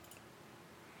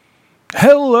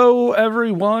Hello,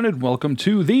 everyone, and welcome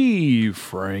to the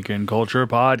Franken Culture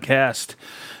Podcast,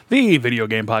 the video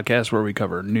game podcast where we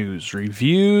cover news,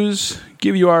 reviews,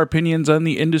 give you our opinions on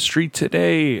the industry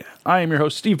today. I am your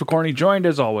host, Steve Picorni, joined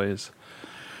as always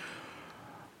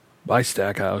by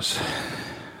Stackhouse.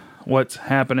 What's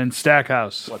happening,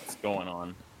 Stackhouse? What's going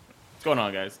on? What's going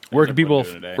on, guys? Where How's can everyone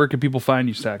doing today? people find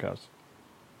you, Stackhouse?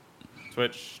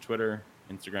 Twitch, Twitter,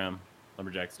 Instagram,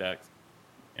 Lumberjack Stacks,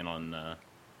 and on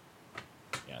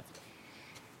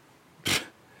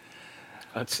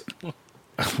That's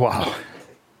Wow.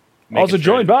 making Also sure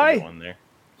joined I by didn't put one there.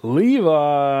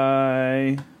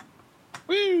 Levi.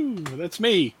 woo. That's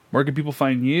me. Where can people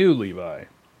find you, Levi?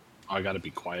 Oh, I gotta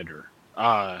be quieter.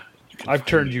 I've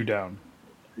turned you down.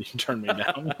 You can turn me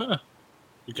down.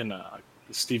 You can.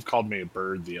 Steve called me a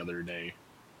bird the other day.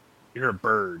 You're a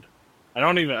bird.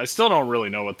 I still don't really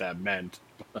know what that meant.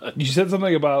 You said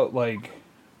something about like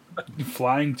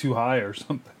flying too high or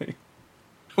something.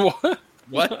 What?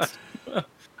 What?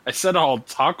 I said I'll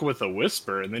talk with a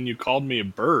whisper, and then you called me a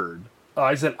bird. Oh,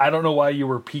 I said I don't know why you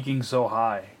were peaking so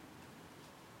high.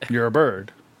 You're a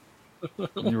bird.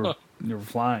 You were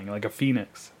flying like a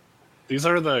phoenix. These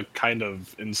are the kind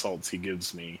of insults he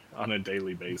gives me on a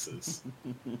daily basis.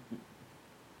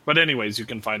 But anyways, you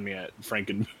can find me at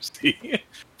Frankenboozy.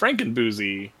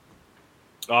 Frankenboozy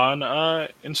on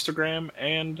Instagram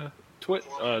and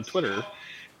Twitter.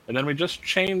 And then we just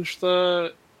changed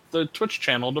the Twitch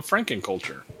channel to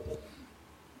Frankenculture.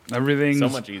 Everything's So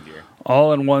much easier.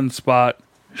 all in one spot.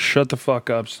 Shut the fuck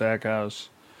up, Stackhouse.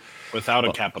 Without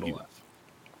a capital F.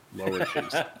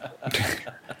 Lowercase.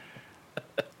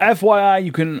 FYI,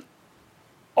 you can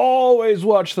always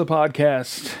watch the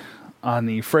podcast on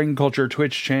the Franken Culture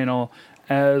Twitch channel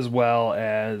as well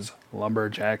as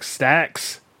Lumberjack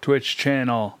Stacks Twitch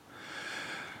channel.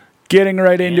 Getting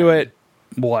right into And- it.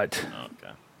 What? Oh,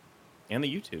 okay. And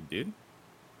the YouTube, dude.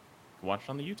 Watch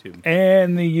on the YouTube.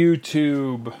 And the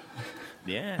YouTube.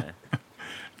 Yeah.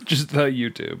 Just the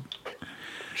YouTube.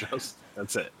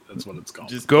 That's it. That's what it's called.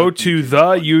 Just Go look to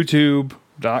YouTube.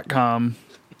 theyoutube.com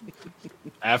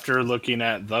After looking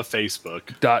at the Facebook.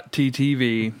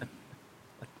 .ttv.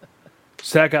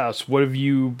 Stackhouse, what have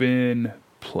you been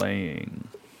playing?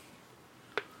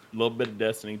 A little bit of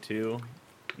Destiny 2,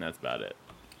 and that's about it.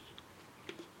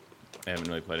 I haven't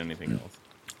really played anything else.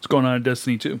 What's going on in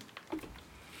Destiny 2?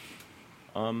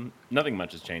 Nothing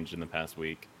much has changed in the past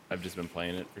week. I've just been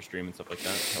playing it for stream and stuff like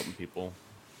that, helping people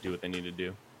do what they need to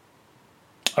do.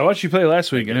 I watched you play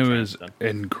last week, and it Good was times,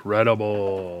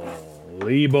 incredibly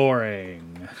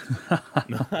boring.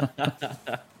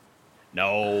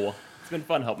 No. It's been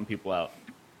fun helping people out.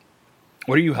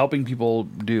 What are you helping people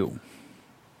do?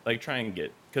 Like, try and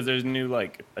get... Because there's new,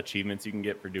 like, achievements you can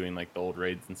get for doing, like, the old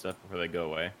raids and stuff before they go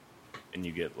away. And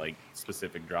you get, like,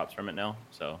 specific drops from it now,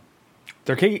 so...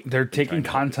 They're taking to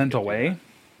content get away?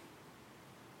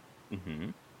 Mm-hmm.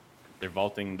 They're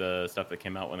vaulting the stuff that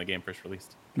came out when the game first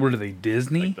released. What are they,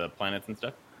 Disney? Like the planets and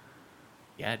stuff.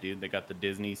 Yeah, dude, they got the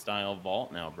Disney-style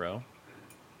vault now, bro.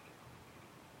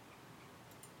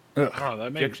 Ugh. Oh, that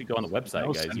If you makes actually go on the website,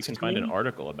 no guys, you sense can to find me. an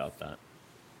article about that.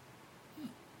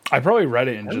 I probably read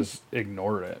it and just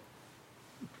ignored it.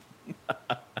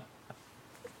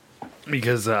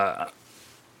 Because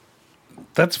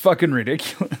that's fucking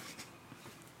ridiculous.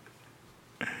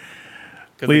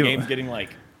 Because Leave- the game's getting, like,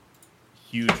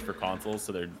 huge for consoles,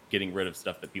 so they're getting rid of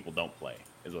stuff that people don't play,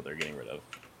 is what they're getting rid of.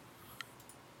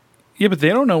 Yeah, but they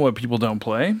don't know what people don't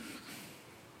play.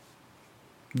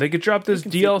 They could drop this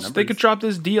can see the DLC. They could numbers. drop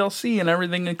this DLC and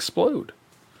everything explode.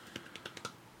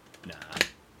 Nah.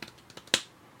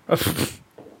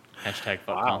 Hashtag fuck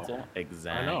Wow. console?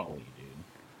 Exactly, know. dude.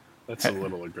 That's a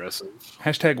little aggressive.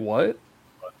 Hashtag what?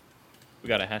 We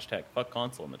got a hashtag fuck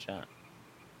console in the chat.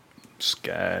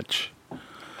 Sketch.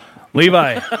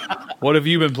 Levi, what have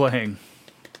you been playing?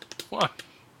 What?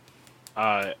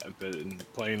 I've been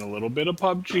playing a little bit of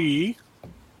PUBG,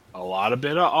 a lot of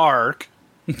bit of Ark,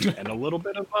 and a little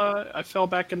bit of I fell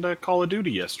back into Call of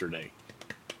Duty yesterday.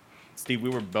 Steve, we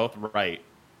were both right,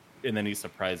 and then he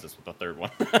surprised us with the third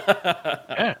one.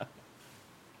 Yeah.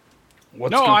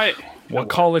 What's No, what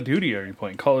Call of Duty are you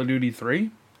playing? Call of Duty 3?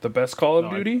 The best Call of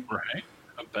Duty? Right.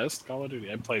 The best Call of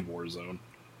Duty. I played Warzone.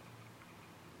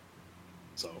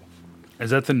 So Is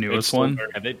that the newest still one?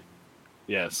 very- Have they,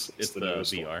 yes, it's the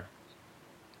newest VR. one. Have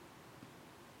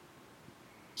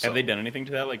So- they done anything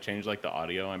to that? Like change like the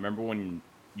audio? I remember when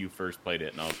you first played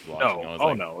it, and I was watching. No, I was oh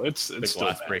like, no, it's the still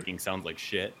glass bad. breaking sounds like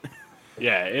shit.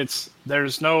 Yeah,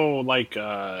 there's no like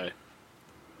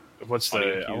what's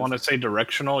Audio the I cues. want to say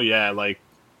directional. Yeah, like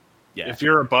Yeah, if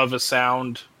you're above a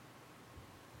sound,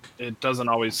 it doesn't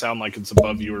always sound like it's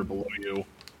above you or below you.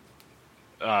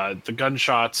 The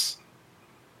gunshots,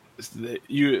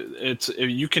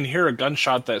 you can hear a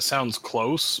gunshot that sounds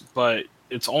close, but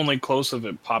it's only close if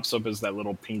it pops up as that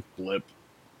little pink blip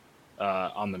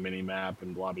on the mini map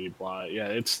and blah blah blah. Yeah,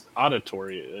 it's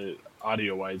auditory.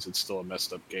 Audio wise, it's still a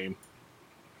messed up game.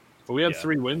 But we had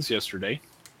 3 wins yesterday.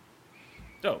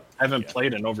 Dope. I haven't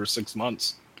played in over 6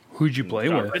 months. Who'd you play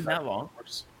with? Been that long?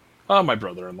 My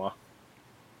brother-in-law.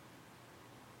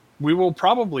 We will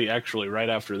probably actually right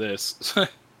after this,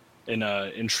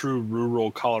 in true rural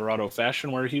Colorado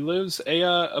fashion where he lives,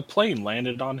 a plane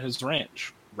landed on his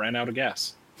ranch, ran out of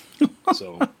gas.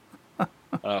 So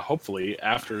hopefully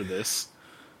after this,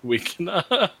 we can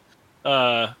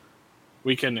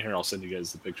here. I'll send you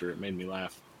guys the picture. It made me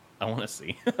laugh. I want to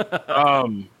see.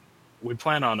 We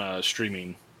plan on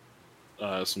streaming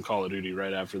some Call of Duty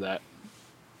right after that.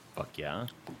 Fuck yeah.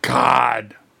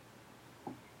 God.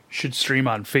 Should stream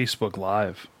on Facebook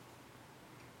Live.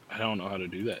 I don't know how to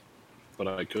do that, but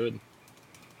I could.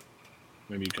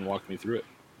 Maybe you can walk me through it.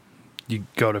 You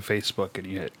go to Facebook and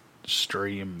you hit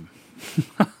stream.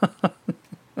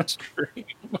 Stream.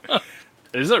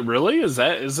 Is it really? Is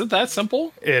it that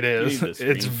simple? It You is. need to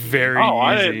It's stream. very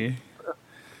easy.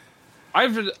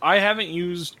 I haven't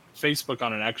used Facebook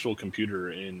on an actual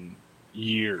computer in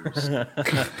years.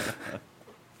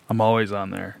 I'm always on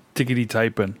there. Tickety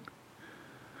typing.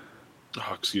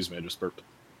 Oh, excuse me, I just burped.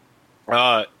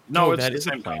 No, Oh, it's that the is a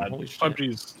same. plane. God. Holy shit.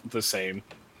 PUBG's the same.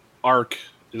 Arc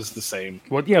is the same.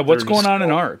 What's They're going just on in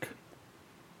all- Ark?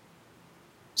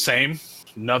 Same.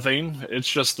 Nothing. It's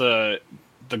just the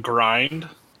grind.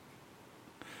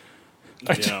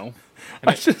 You know.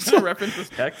 I just, Can I reference this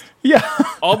text? yeah.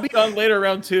 I'll be on later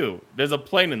round 2. There's a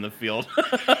plane in the field.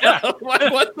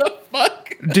 what the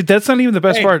fuck? Dude, that's not even the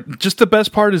best Hey. part. Just the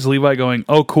best part is Levi going,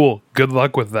 "Oh, cool. Good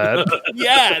luck with that."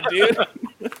 Yeah, dude.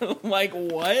 Like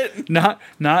what? not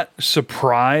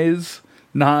surprise.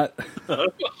 Not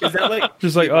Is that like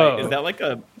just like, wait, oh. is that like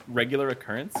a regular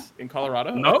occurrence in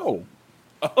Colorado? No.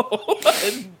 Oh.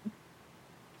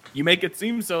 You make it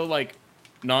seem so like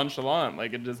nonchalant,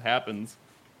 like it just happens.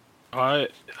 I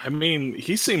mean,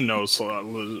 he seemed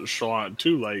nonchalant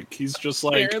too. Like he's just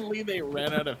like. Apparently they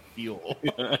ran out of fuel.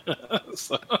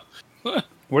 So,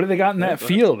 What do they got in that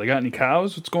field? They got any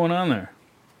cows? What's going on there?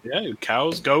 yeah,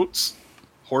 cows, goats,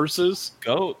 horses.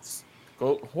 Goats.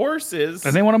 Horses.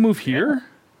 And they want to move here?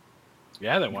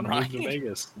 Yeah, they want to move to Right.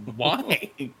 Vegas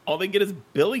Why? All they get is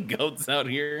billy goats out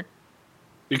here. Or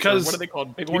because what are they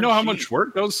called? Big you know how horn much sheep?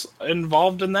 work goes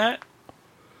involved in that.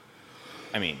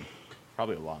 I mean,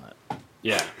 probably a lot.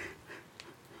 Yeah,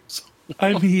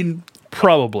 I mean,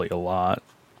 probably a lot.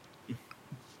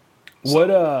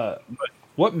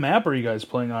 What map are you guys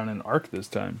playing on in Ark this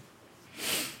time?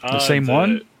 The same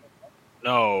one?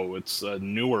 No, it's a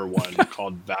newer one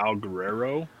called Val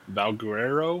Guerrero.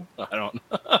 I don't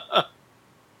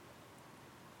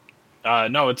know.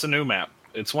 No, it's a new map.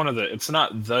 It's one of the. It's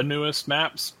not the newest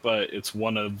maps, but it's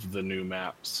one of the new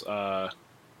maps.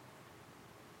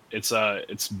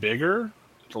 It's bigger,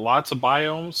 lots of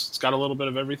biomes. It's got a little bit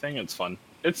of everything. It's fun.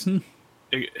 It's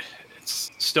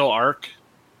still Ark,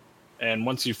 and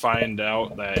once you find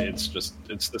out that it's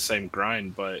the same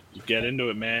grind, but you get into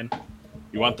it, man.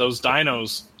 You want those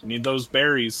dinos. You need those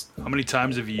berries. How many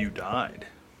times have you died?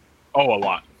 Oh, a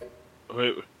lot.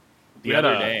 We The had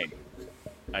other a- day,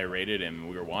 I raided him.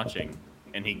 We were watching,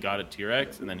 and he got a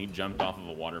T-Rex, and then he jumped off of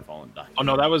a waterfall and died. Oh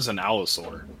no, that was an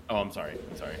Allosaur. Oh, I'm sorry.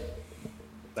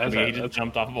 That's, He just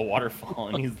jumped off of a waterfall,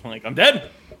 and he's like, "I'm dead."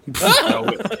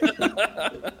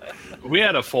 we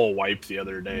had a full wipe the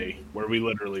other day where we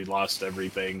literally lost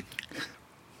everything.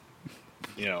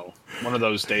 You know, one of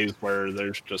those days where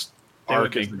there's just They were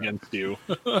Ark is big, against you.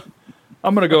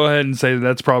 I'm going to go ahead and say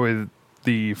that's probably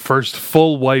the first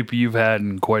full wipe you've had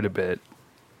in quite a bit.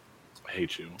 I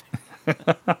hate you.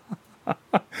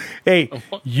 Hey,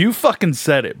 you fucking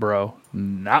said it, bro.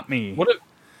 Not me. What if...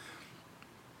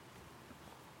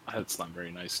 That's not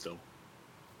very nice still.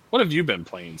 What have you been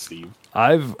playing, Steve?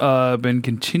 I've been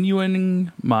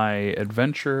continuing my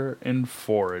adventure in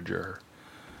Forager.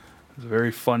 It's a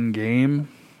very fun game,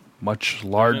 much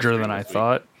larger than I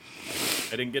thought.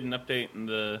 I didn't get an update in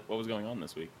what was going on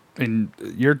this week. And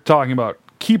you're talking about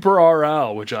Keeper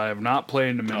RL, which I have not played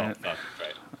in a Oh, minute. fuck,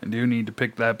 right. I do need to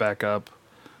pick that back up.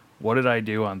 What did I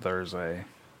do on Thursday?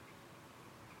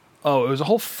 Oh, it was a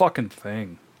whole fucking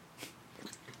thing.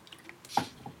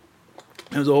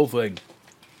 It was a whole thing.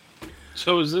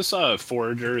 So is this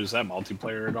Forager? Is that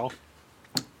multiplayer at all?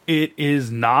 It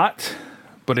is not,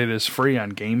 but it is free on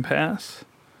Game Pass.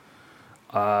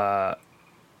 I'm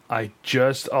I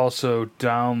just also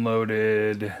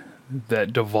downloaded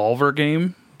that Devolver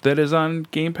game that is on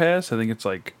Game Pass. I think it's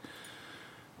like,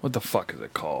 what the fuck is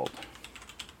it called?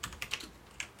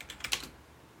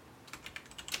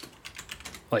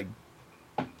 Like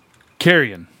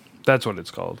Carrion. That's what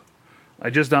it's called. I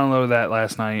just downloaded that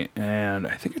last night, and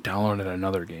I think I downloaded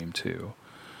another game too.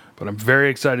 But I'm very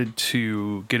excited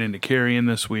to get into Carrion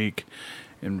this week,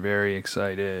 and very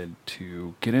excited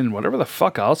to get in whatever the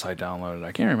fuck else I downloaded.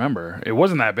 I can't remember. It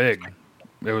wasn't that big.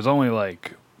 It was only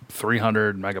like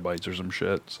 300 megabytes or some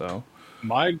shit. So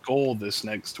My goal this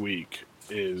next week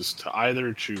is to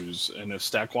either choose, and if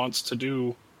Stack wants to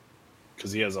do,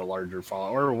 because he has a larger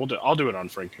follower, or I'll do it on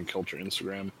Franken Culture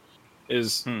Instagram,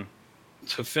 is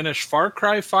to finish Far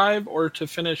Cry 5 or to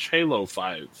finish Halo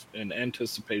 5 in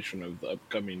anticipation of the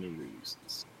upcoming new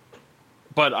releases.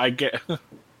 But I get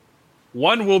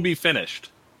one will be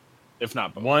finished, if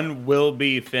not both. One will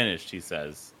be finished, he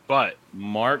says. But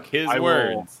mark his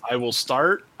words. I will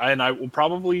start, and I will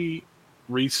probably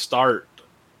restart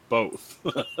both.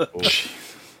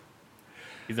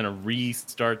 He's gonna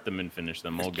restart them and finish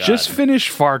them. Oh god! just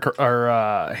finish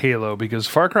Halo, because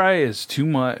Far Cry is too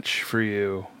much for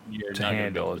you to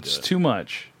handle. It's too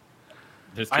much.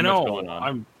 There's too I much know. going on.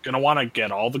 I'm gonna want to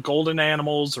get all the golden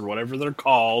animals or whatever they're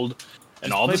called,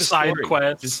 and Just all play the side story.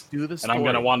 quests. Just do the and story. I'm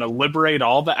gonna want to liberate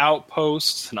all the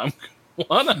outposts, and I'm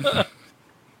gonna wanna.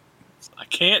 I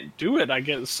can't do it. I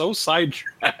get so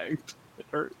sidetracked. It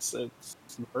hurts. It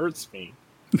hurts me.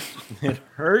 It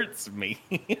hurts me.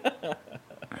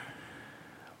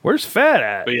 Where's Fat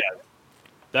at? But yeah,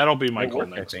 that'll be my It'll goal work,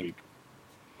 next I think. week.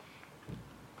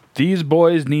 These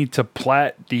boys need to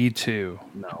plat D2.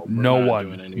 No, No we're not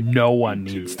doing any no one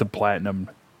D2. needs to platinum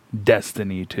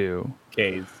Destiny 2.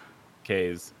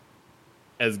 K's.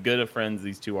 As good of friends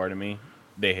these two are to me,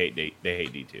 they hate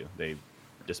D2. They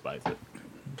despise it.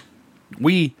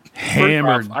 We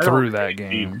hammered First off, I through don't that hate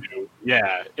game. D2.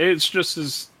 Yeah, it's just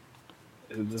as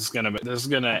this is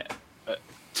gonna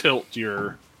tilt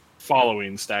your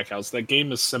following, Stackhouse. That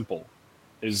game is simple,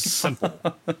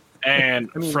 and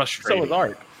frustrating. So is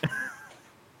Ark.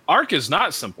 Ark is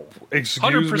not simple. Excuse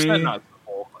 100% me? not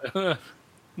simple.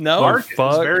 No, Ark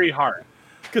fuck? is very hard.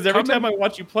 because every time I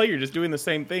watch you play, you're just doing the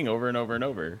same thing over and over and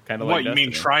over. Kind of like What you mean,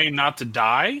 Destiny. trying not to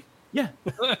die, Yeah.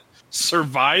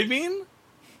 surviving?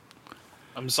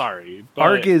 I'm sorry, but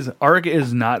Ark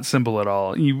is not simple at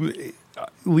all.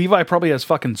 Levi probably has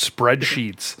fucking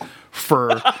spreadsheets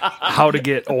for how to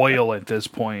get oil at this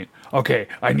point. Okay,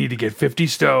 I need to get 50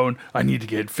 stone. I need to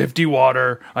get 50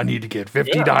 water. I need to get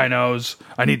 50 dinos.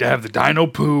 I need to have the dino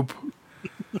poop.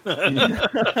 Dude,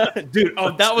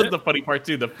 that was the funny part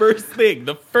too. The first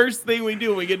thing we do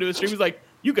when we get into a stream is like,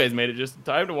 you guys made it just in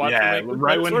time to watch. yeah, me make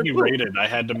right when dinosaur he poop." raided, I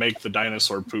had to make the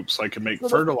dinosaur poop so I could make So the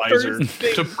fertilizer first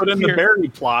thing to put in the here- berry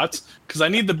plots because I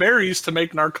need the berries to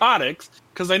make narcotics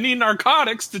because I need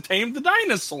narcotics to tame the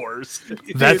dinosaurs.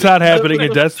 That's not happening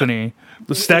in Destiny.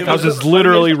 The Stackhouse is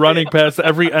literally running past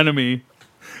every enemy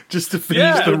just to finish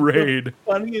Yeah. the raid.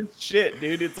 Funniest shit,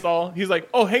 dude. It's all he's like,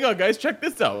 oh, hang on, guys, check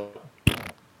this out.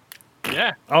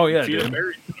 Yeah. Oh, yeah, Feed dude. the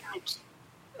berries to the poops.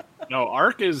 No,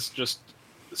 Ark is just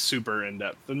super in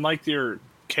depth. And like your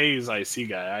K's IC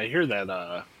guy, I hear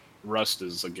that Rust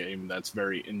is a game that's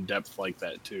very in depth like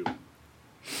that too.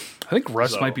 I think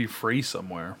Rust So- might be free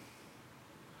somewhere.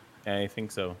 I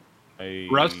think so.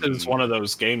 Rust is one of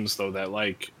those games though that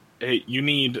like, hey, you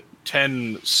need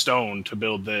 10 stone to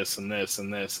build this and this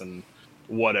and this and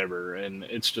whatever, and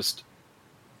it's just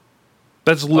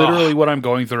That's literally what I'm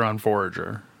going through on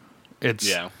Forager. It's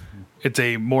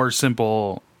a more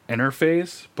simple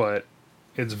interface, but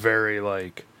it's very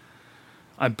like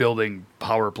I'm building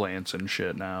power plants and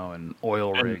shit now and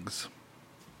oil rigs.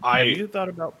 Have you thought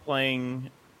about playing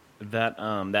that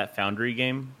that foundry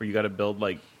game where you got to build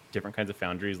like different kinds of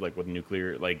foundries, like with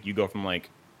nuclear? Like you go from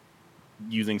like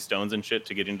using stones and shit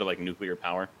to get into like nuclear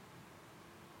power.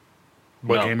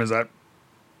 What No. game is that?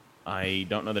 I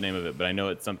don't know the name of it, but I know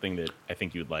it's something that I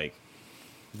think you'd like.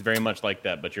 It's very much like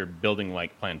that, but you're building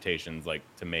like plantations, like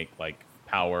to make like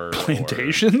power. or-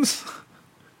 Plantations?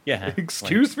 Yeah.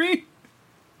 Excuse me?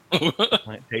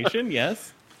 Plantation,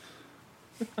 yes.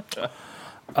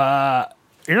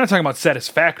 You're not talking about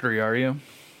Satisfactory, are you?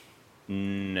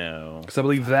 No. Because I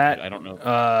believe that I don't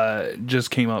know.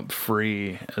 just came up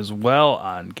free as well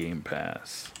on Game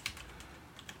Pass.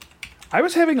 I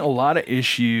was having a lot of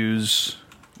issues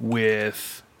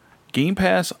with Game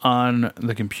Pass on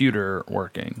the computer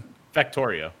working.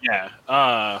 Factorio.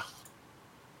 yeah.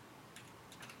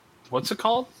 What's it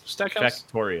called? Stackhouse?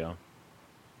 Factorio.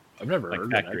 I've never Like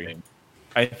heard factory. of that name.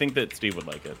 I think that Steve would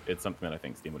like it. It's something that I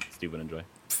think Steve would enjoy.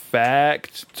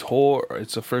 Factor.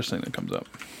 It's the first thing that comes up.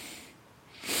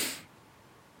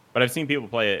 But I've seen people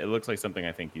play it. It looks like something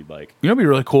I think you'd like. You know, it'd be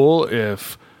really cool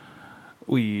if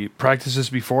we practiced this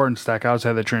before and Stackhouse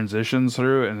had the transitions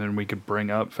through, and then we could bring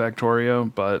up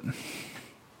Factorio. But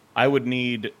I would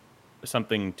need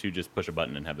something to just push a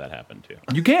button and have that happen too.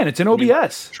 you can. It's in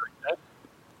OBS.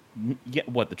 Yeah,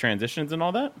 what, the transitions and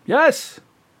all that? Yes.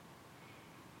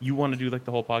 You want to do like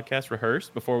the whole podcast rehearse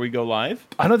before we go live?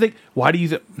 I don't think. Why do you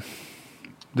think?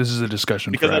 This is a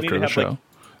discussion Because for I need after to the have, show. like-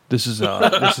 This is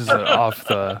off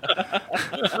the.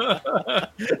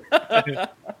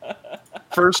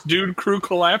 First dude crew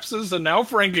collapses, and now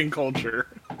Frankenculture.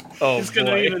 Oh, He's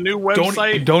gonna need a new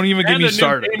website. Don't even get and me a new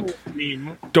started. gaming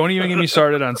team. Don't even get me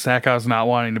started on Stackhouse not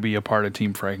wanting to be a part of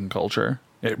Team Frankenculture.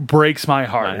 It breaks my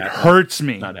heart. Not It happening. hurts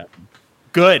me. Not happening.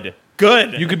 Good.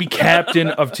 You could be captain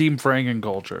of Team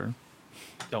Frankenculture.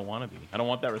 Don't want to be. I don't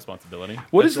want that responsibility.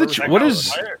 What is the? Check What out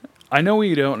is? the I know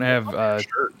we don't have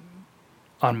shirt.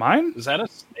 on mine. Is that a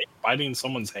snake biting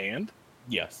someone's hand?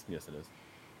 Yes, it is.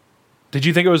 Did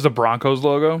you think it was the Broncos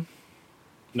logo?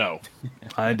 No.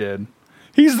 I did.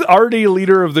 He's already a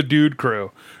leader of the Dude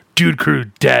Crew. Dude Crew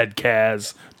dead,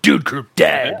 Kaz. Dude Crew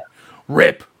dead.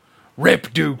 Rip,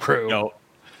 Dude Crew. No,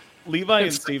 Levi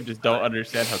and Steve just don't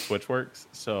understand how Twitch works,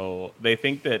 so they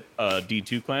think that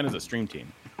D2 Clan is a stream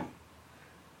team.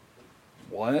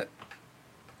 What?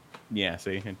 Yeah,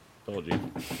 see, I told you.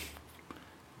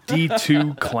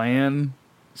 D2 Clan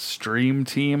stream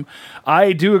team.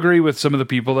 I do agree with some of the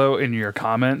people though in your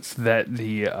comments that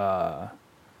the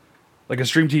like a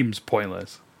stream team's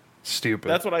pointless. Stupid.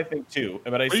 That's what I think too.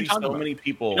 But I What are you see talking so about? many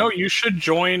people. No, you should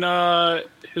join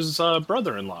his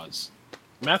brother-in-laws,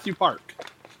 Matthew Park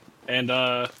and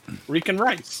Rican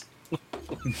Rice.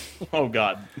 Oh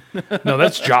God. No,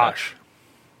 that's Josh.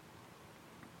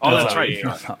 Oh, that's not right. me.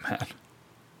 That's not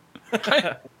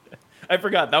Matt. I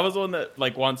forgot. That was the one that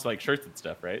like wants like shirts and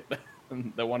stuff, right?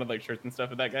 That wanted like shirts and stuff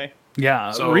with that guy.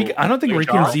 Yeah, So, I don't think hey,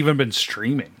 Rican's Josh? even been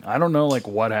streaming. I don't know like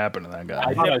what happened to that guy.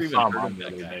 I thought never I even saw him heard on of the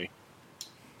that other guy. day.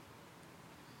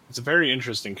 It's a very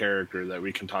interesting character that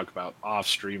we can talk about off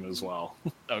stream as well.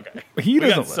 Okay. He We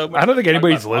got doesn't. so much I don't think to talk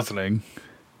anybody's about. listening.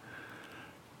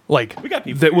 Like We got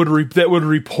people that would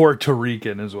report to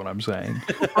Rican is what I'm saying.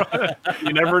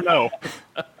 You never know.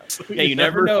 Yeah, you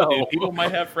never know. Dude. People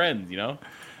might have friends, you know.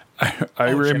 I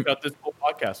Check out this whole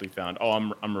podcast we found. Oh,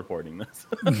 I'm reporting this.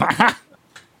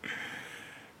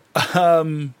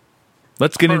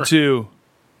 Let's get into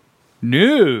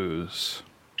news.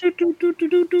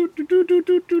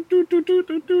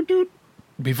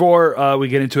 Before we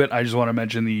get into it, I just want to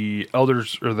mention the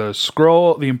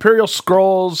the Imperial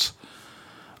Scrolls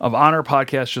of Honor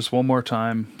podcast just one more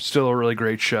time. Still a really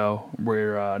great show.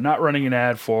 We're not running an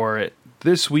ad for it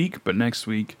this week, but next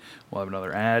week we'll have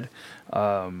another ad.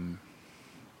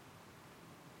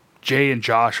 Jay and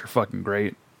Josh are fucking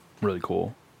great. Really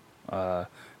cool.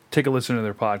 Take a listen to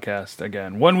their podcast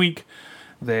again. One week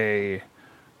they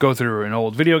go through an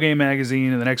old video game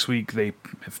magazine, and the next week they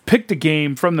have picked a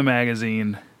game from the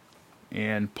magazine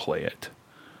and play it.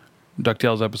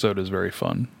 DuckTales episode is very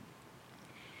fun.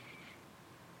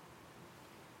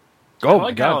 Oh my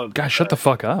like how, god. Guys, shut the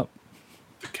fuck up.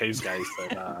 The Case guy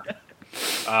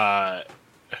said,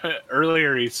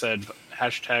 earlier he said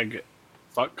hashtag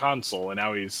fuck console, and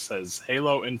now he says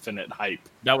Halo Infinite hype.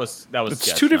 That was. It's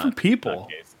sketch, two different not people.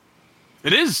 case.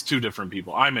 It is two different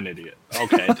people. I'm an idiot.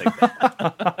 Okay, I take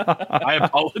that. I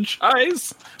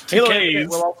apologize. to Halo Case. Infinite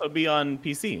will also be on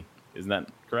PC. Isn't that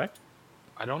correct?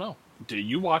 I don't know.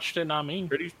 You watched it, not me.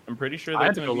 I'm pretty sure. I had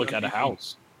that's to gonna go be look on at a PC.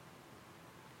 house.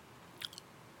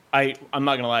 I'm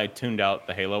not gonna lie. I tuned out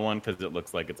the Halo one because it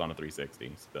looks like it's on a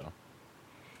 360. So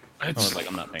I It's was like,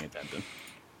 I'm not paying attention.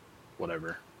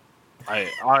 whatever. I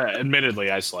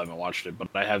admittedly I still haven't watched it, but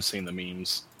I have seen the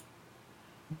memes.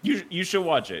 You should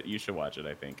watch it. You should watch it.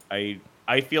 I think.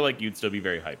 I feel like you'd still be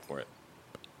very hyped for it.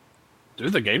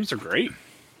 Dude, the games are great.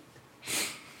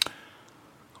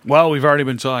 Well, we've already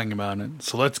been talking about it,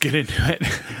 so let's get into it.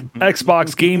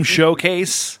 Xbox Game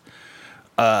Showcase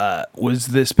was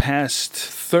this past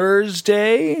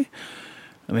Thursday,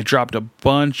 and they dropped a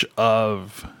bunch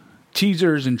of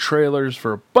teasers and trailers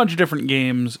for a bunch of different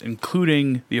games,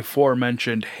 including the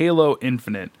aforementioned Halo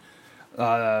Infinite.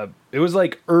 It was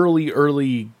like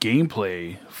early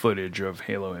gameplay footage of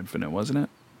Halo Infinite, wasn't it?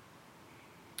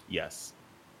 Yes.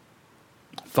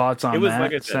 Thoughts on It was, that,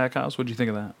 like I said- Stackhouse? What'd you think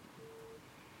of that?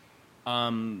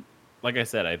 Like I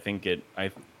said, I think it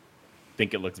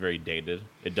looks very dated.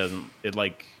 It doesn't. It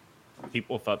like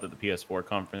people thought that the PS4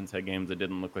 conference had games that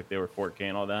didn't look like they were 4K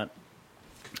and all that.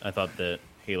 I thought that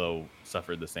Halo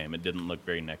suffered the same. It didn't look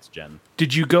very next gen.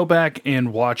 Did you go back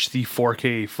and watch the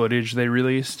 4K footage they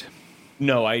released?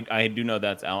 No, I do know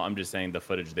that's out. I'm just saying the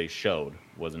footage they showed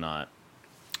was not.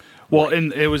 Well,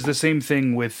 and it was the same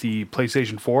thing with the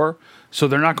PlayStation 4. So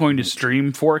they're not going to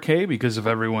stream 4K because of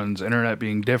everyone's internet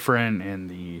being different and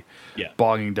the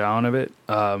bogging down of it.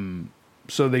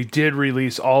 So they did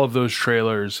release all of those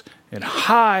trailers in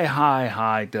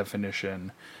high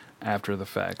definition after the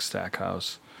fact,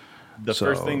 Stackhouse. The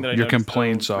first thing that I your noticed,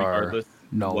 complaints though, are regardless,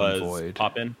 null was and void.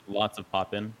 Pop-in, lots of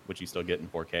pop-in, which you still get in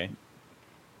 4K.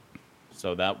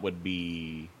 So that would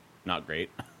be not great.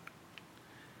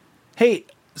 Hey,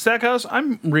 Stackhouse,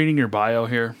 I'm reading your bio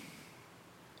here.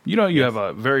 You know you have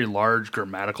a very large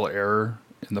grammatical error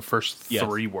in the first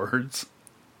 3 words.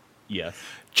 Yes.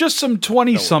 Just some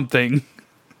 20-something.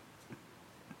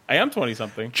 I am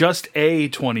 20-something. Just a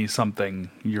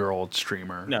 20-something-year-old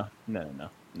streamer. No.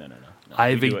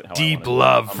 I have a deep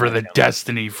love for the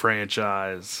Destiny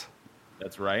franchise.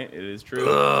 That's right. It is true.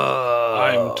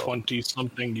 I'm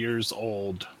 20-something years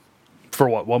old. For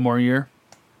what, one more year?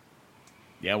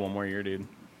 Yeah, one more year, dude.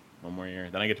 One more year.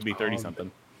 Then I get to be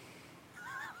 30-something.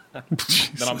 Then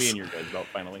I'll be in your guys' belt,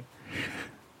 finally.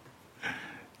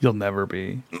 You'll never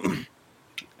be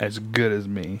as good as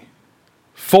me.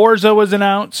 Forza was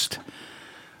announced.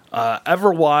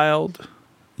 Everwild.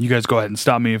 You guys go ahead and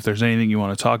stop me if there's anything you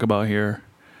want to talk about here.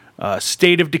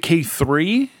 State of Decay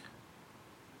 3.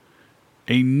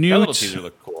 A new... That little teaser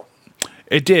looked cool.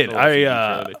 It did.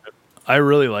 I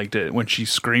really liked it when she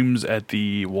screams at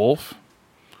the wolf.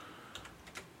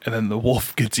 And then the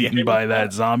wolf gets eaten by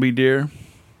that zombie deer.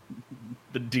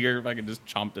 The deer, if I could just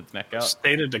chomped its neck out.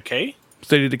 State of Decay?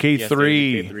 State of Decay 3. State of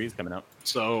Decay 3 is coming out.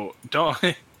 So,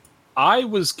 I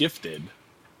was gifted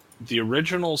the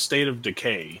original State of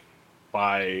Decay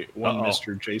by one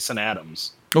Mr. Jason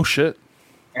Adams. Oh, shit.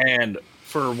 And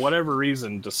for whatever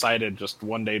reason, decided just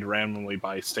one day to randomly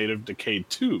buy State of Decay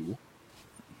 2.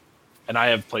 And I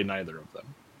have played neither of them.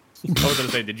 I was going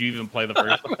to say, did you even play the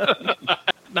first one?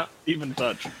 Not even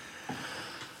touch.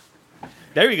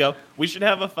 There you go. We should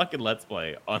have a fucking Let's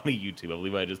Play on the YouTube of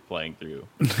Levi just playing through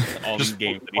all these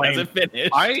games that he hasn't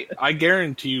finished. I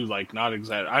guarantee you, like, not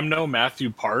exact. I'm no Matthew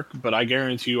Park, but I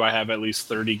guarantee you I have at least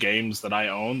 30 games that I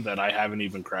own that I haven't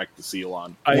even cracked the seal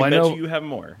on. I bet you have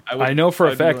more. I know for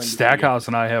a fact Stackhouse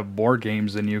and I have more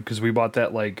games than you because we bought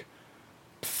that, like,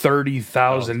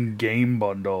 30,000 game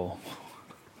bundle.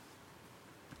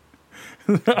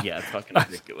 Yeah, it's fucking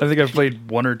ridiculous. I think I've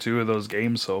played 1 or 2 of those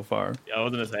games so far. Yeah, I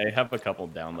was gonna say I have a couple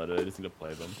downloaded. I just need to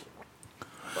play them.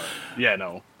 But, yeah,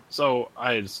 no. So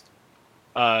I'm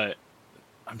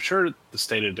sure the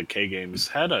State of Decay games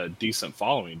had a decent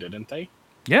following, didn't they?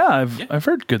 Yeah, I've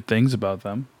heard good things about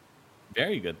them.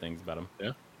 Very good things about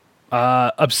them.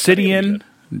 Yeah. Obsidian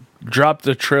dropped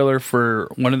the trailer for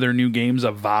one of their new games,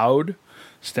 Avowed.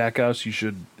 Stackhouse, you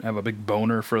should have a big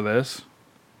boner for this.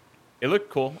 It looked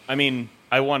cool. I mean,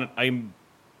 I'm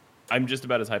just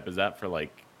about as hype as that for,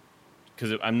 like,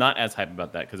 because I'm not as hype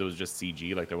about that because it was just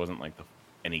CG. Like, there wasn't like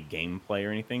any gameplay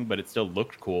or anything, but it still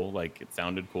looked cool. Like, it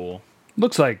sounded cool.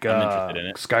 Looks like I'm interested in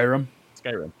it. Skyrim.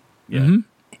 Yeah. Mm-hmm.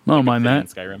 I don't mind that.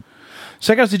 Skyrim.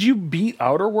 Stackhouse, did you beat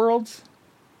Outer Worlds?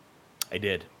 I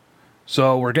did.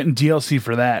 So we're getting DLC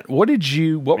for that. What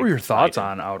were your thoughts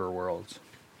on Outer Worlds?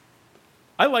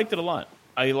 I liked it a lot.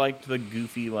 I liked the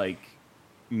goofy, like,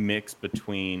 mix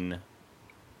between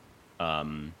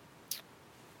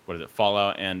what is it,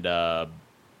 Fallout and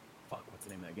what's the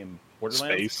name of that game?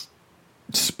 Borderlands?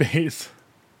 Space.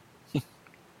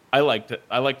 I liked it.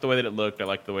 I liked the way that it looked. I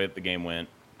liked the way that the game went.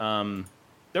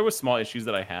 There was small issues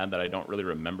that I had that I don't really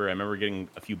remember. I remember getting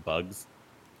a few bugs,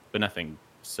 but nothing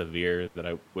severe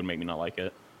that would make me not like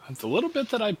it. The little bit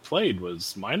that I played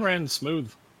mine ran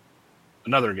smooth.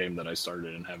 Another game that I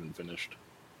started and haven't finished.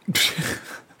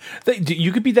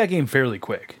 You could beat that game fairly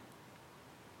quick.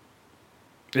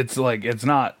 It's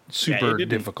not super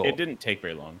difficult. It didn't take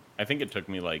very long. I think it took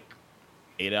me like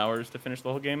 8 hours to finish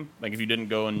the whole game. Like, if you didn't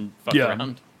go and fuck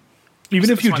around. Even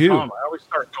if you do. I always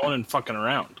start going and fucking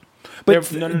around. But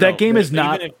that game is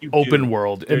not open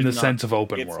world in the sense of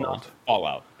open world. It's not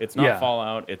Fallout. It's not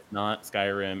Fallout. It's not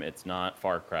Skyrim. It's not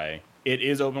Far Cry. It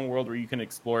is open world where you can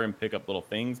explore and pick up little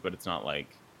things, but it's not like,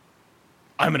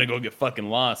 I'm going to go get fucking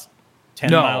lost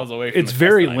 10 miles away from it's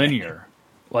very linear.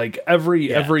 Like,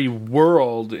 every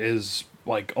world is,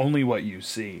 like, only what you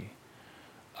see.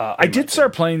 I did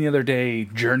start playing the other day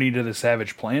Journey to the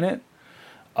Savage Planet.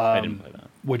 I didn't play that.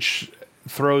 Which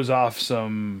throws off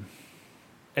some...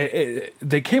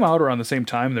 they came out around the same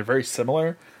time. They're very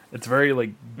similar. It's very, like,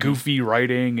 goofy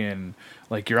writing and,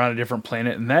 like, you're on a different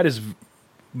planet. And that is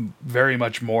very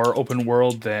much more open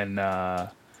world than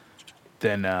Outer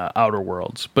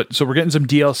Worlds. But so we're getting some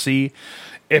DLC.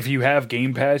 If you have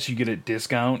Game Pass, you get a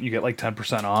discount. You get like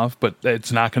 10% off, but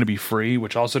it's not going to be free,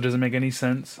 which also doesn't make any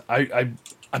sense.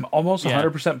 I'm almost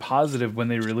 100% positive when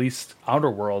they released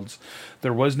Outer Worlds,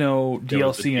 there was no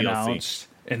DLC announced,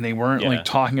 and they weren't like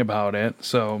talking about it.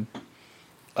 So,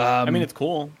 I mean, it's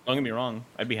cool. Don't get me wrong.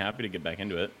 I'd be happy to get back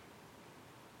into it.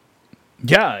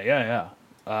 Yeah.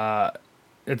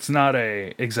 It's not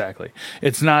a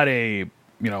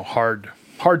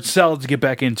hard sell to get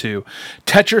back into.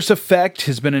 Tetris Effect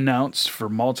has been announced for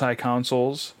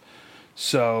multi-consoles.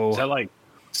 So is that like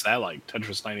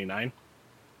Tetris 99?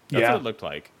 That's what it looked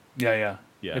like. Yeah.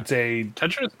 It's a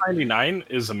Tetris 99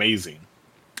 is amazing.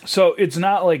 So it's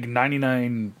not like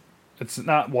 99. It's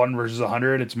not 1 versus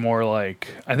 100. It's more like,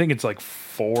 I think it's like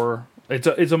 4. It's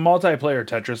a multiplayer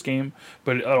Tetris game,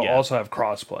 but it'll also have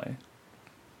crossplay.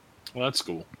 Well, that's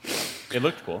cool. It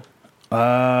looked cool.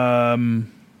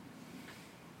 Balan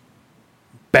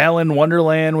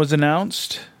Wonderland was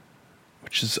announced,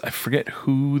 which is, I forget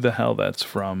who the hell that's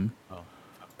from. Oh,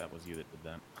 fuck, that was you that did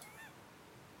that.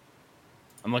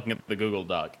 I'm looking at the Google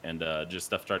Doc, and just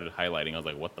stuff started highlighting. I was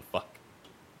like, what the fuck?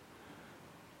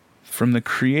 From the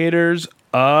creators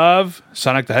of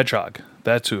Sonic the Hedgehog.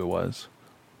 That's who it was.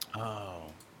 Oh.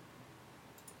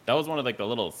 That was one of like the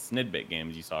little snidbit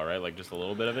games you saw, right? Like just a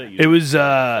little bit of it? It was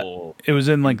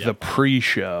in like the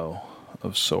pre-show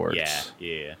of sorts.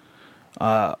 Yeah.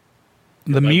 The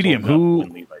Medium,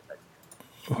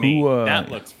 that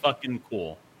looks fucking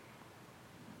cool.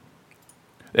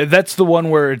 That's the one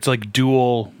where it's like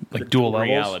dual levels.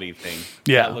 Reality thing.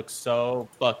 Yeah. That looks so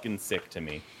fucking sick to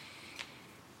me.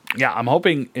 Yeah, I'm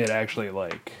hoping it actually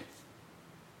like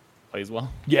plays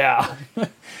well. Yeah.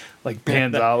 Like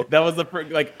pans out. That was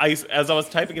as I was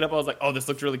typing it up, I was like, "Oh, this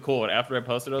looks really cool." And after I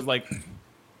posted, I was like,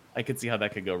 "I could see how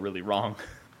that could go really wrong."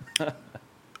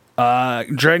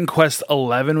 Dragon Quest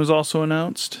XI was also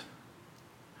announced.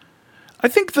 I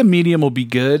think the Medium will be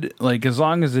good, like as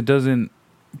long as it doesn't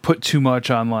put too much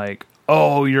on like,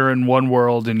 oh, you're in one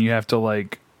world and you have to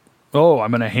like, oh,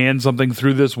 I'm going to hand something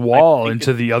through this wall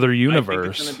into the other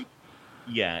universe.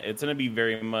 It's going to be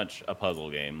very much a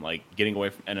puzzle game, like getting away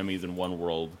from enemies in one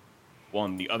world. While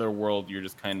in the other world, you're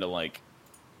just kind of like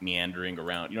meandering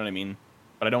around. You know what I mean?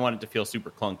 But I don't want it to feel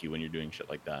super clunky when you're doing shit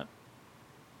like that.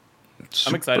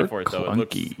 I'm excited for it, though. It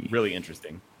looks really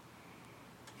interesting.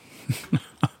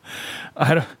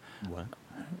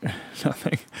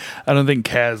 Nothing. I don't think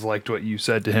Kaz liked what you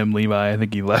said to him, Levi. I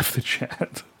think he left the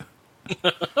chat.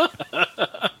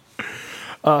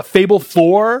 Fable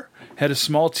 4 had a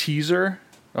small teaser.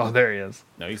 Oh, there he is.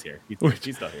 No, he's here. He's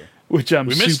still here. Which we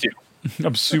missed you.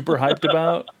 I'm super hyped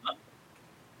about.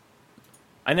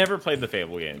 I never played the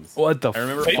Fable games. What the I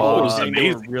remember Fable was they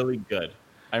amazing. were really good.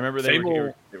 I remember they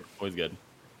were always good.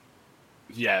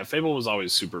 Yeah, Fable was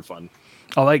always super fun.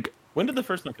 I like. When did the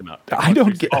first one come out? I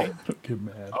don't get mad.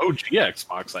 OG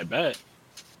Xbox, I bet.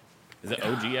 Is it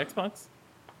OG Xbox?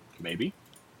 Maybe.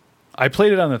 I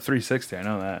played it on the 360. I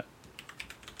know that.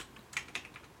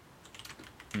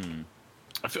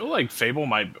 I feel like Fable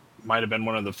might have been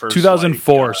one of the first.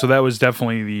 2004, so that was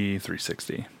definitely the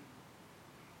 360.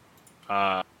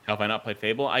 How have I not played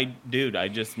Fable? I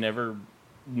just never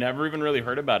even really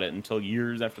heard about it until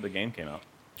years after the game came out.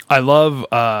 I love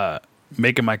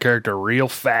making my character real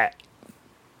fat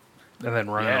and then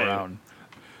running around.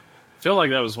 I feel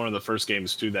like that was one of the first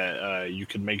games too that you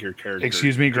could make your character.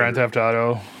 Excuse me, Grand Theft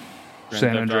Auto,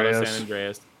 San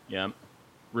Andreas. Yeah,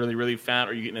 really, really fat,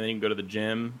 and then you can go to the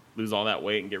gym, lose all that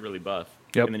weight, and get really buff.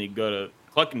 Yep. And then you go to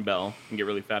Cluckenbell and get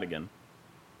really fat again.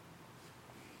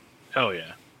 Hell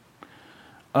yeah.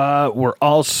 We're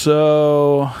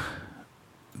also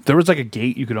there was like a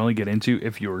gate you could only get into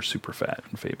if you were super fat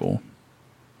in Fable.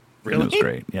 Really? It was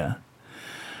great. Yeah.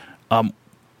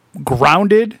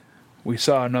 Grounded. We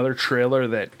saw another trailer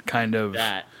that kind of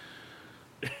that.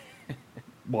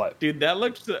 What? Dude, that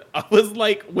looked. I was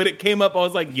like, when it came up, I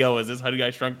was like, "Yo, is this How Do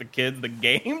I Shrunk the Kids? The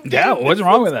game?" Dude, yeah, what's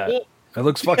wrong with that? Cool. It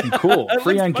looks fucking cool.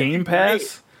 Free on Game Pass.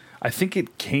 Great. I think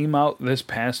it came out this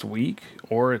past week,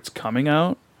 or it's coming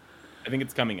out. I think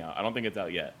it's coming out. I don't think it's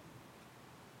out yet.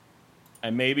 I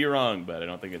may be wrong, but I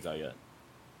don't think it's out yet.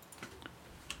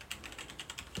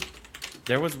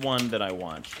 There was one that I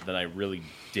watched that I really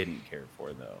didn't care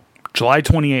for, though. July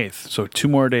 28th, so 2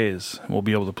 more days, we'll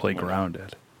be able to play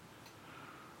Grounded.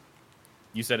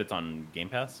 You said it's on Game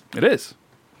Pass? It is.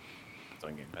 It's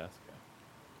on Game Pass. Okay.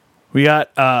 We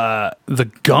got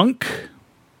The Gunk,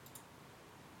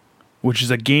 which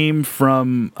is a game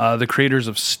from the creators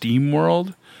of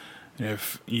SteamWorld.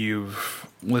 If you've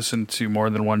listened to more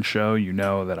than one show, you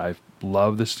know that I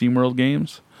love the SteamWorld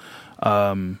games.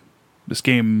 This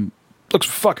game looks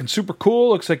fucking super cool.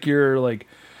 Looks like you're like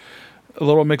a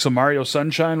little mix of Mario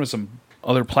Sunshine with some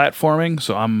other platforming,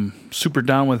 so I'm super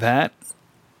down with that.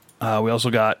 We also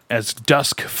got As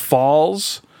Dusk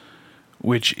Falls,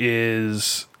 which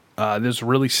is this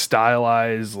really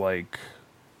stylized, like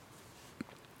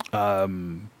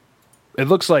it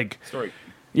looks like Story.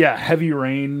 yeah, Heavy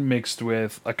Rain mixed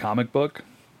with a comic book.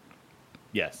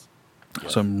 Yes.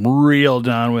 So I'm real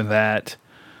down with that.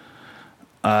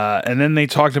 And then they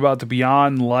talked about the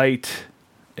Beyond Light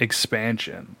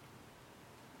expansion.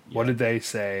 What did they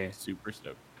say? Super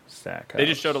stoked. Stack. They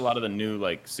just showed a lot of the new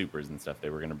like supers and stuff they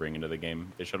were going to bring into the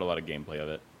game. They showed a lot of gameplay of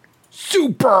it.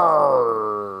 Supers.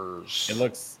 It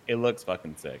looks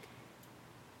fucking sick.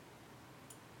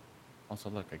 Also,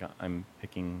 look, I'm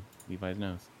picking Levi's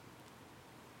nose.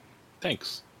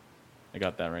 Thanks. I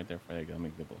got that right there for you. Let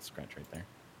me give a little scratch right there.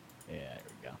 Yeah, there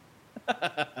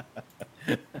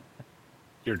we go.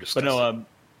 You're But disgusting. no,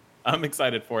 I'm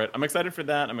excited for it. I'm excited for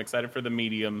that. I'm excited for the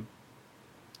medium.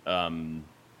 The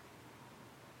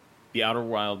Outer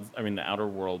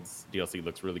Worlds DLC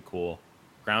looks really cool.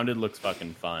 Grounded looks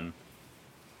fucking fun.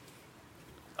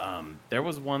 There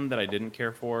was one that I didn't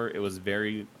care for. It was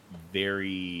very,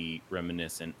 very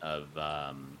reminiscent of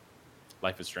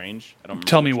Life is Strange. I don't remember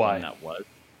Tell me which why. one that was.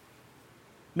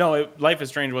 No, Life is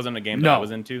Strange wasn't a game that I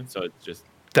was into, so it's just.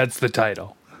 That's the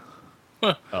title.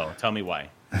 Oh, tell me why.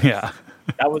 Yeah.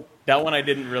 That one I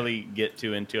didn't really get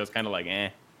too into. I was kind of like, eh.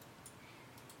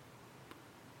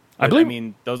 I But, believe. I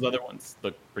mean, those other ones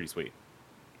look pretty sweet.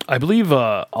 I believe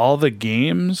all the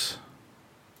games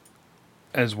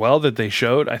as well that they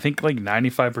showed, I think like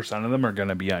 95% of them are going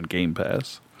to be on Game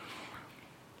Pass.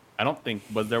 I don't think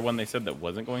was there one they said that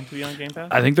wasn't going to be on Game Pass.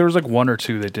 I think there was like one or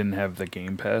two that didn't have the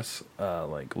Game Pass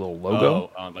like little logo.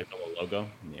 Oh, like the little logo.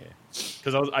 Yeah,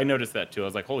 because I noticed that too. I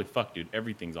was like, holy fuck, dude,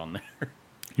 everything's on there.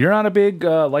 You're not a big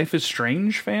Life is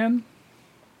Strange fan?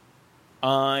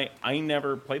 I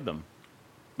never played them.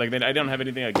 Like I don't have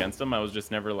anything against them. I was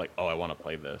just never like, oh, I want to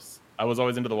play this. I was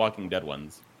always into the Walking Dead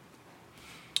ones.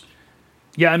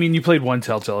 Yeah, I mean, you played one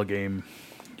Telltale game.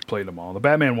 You played them all. The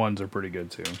Batman ones are pretty good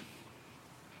too.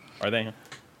 Are they?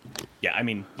 Yeah, I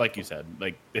mean, like you said,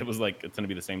 like it was like it's gonna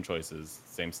be the same choices,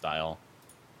 same style.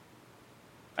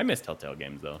 I miss Telltale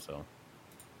games though, so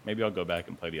maybe I'll go back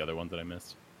and play the other ones that I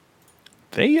missed.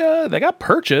 They got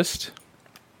purchased.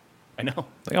 I know.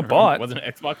 They got bought. Wasn't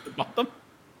it Xbox that bought them?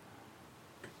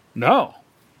 No.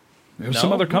 It was some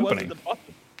No? other Who was company. it that bought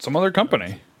them? Some other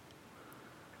company.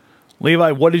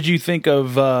 Levi, what did you think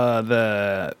of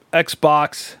the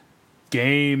Xbox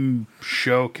Game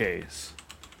Showcase?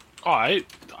 Oh, I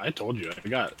told you I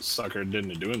got suckered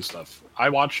into doing stuff. I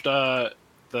watched the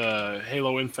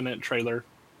Halo Infinite trailer,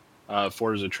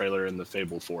 Forza trailer, and the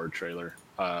Fable 4 trailer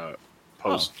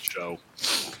post show.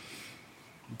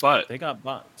 But They got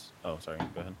bought. Oh, sorry.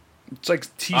 Go ahead. It's like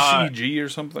TCG or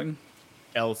something.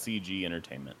 LCG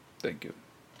Entertainment. Thank you.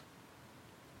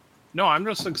 no, I'm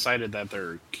just excited that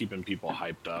they're keeping people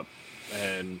hyped up,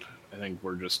 and I think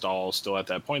we're just all still at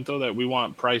that point though that we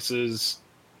want prices,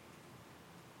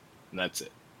 and that's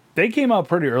it. They came out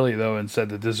pretty early though and said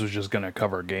that this was just going to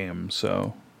cover games.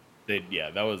 So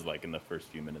That was like in the first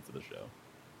few minutes of the show.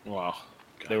 Wow,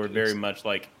 They were very much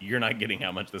like, you're not getting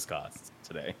how much this costs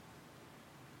today.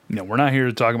 no, we're not here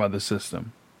to talk about the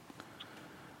system.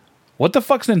 What the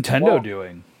fuck's Nintendo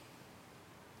doing?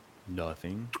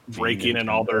 Nothing. raking in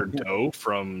all their dough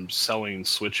from selling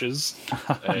Switches,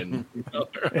 and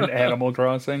In Animal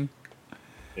Crossing?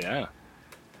 yeah.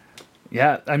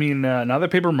 Yeah, I mean, now that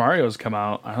Paper Mario's come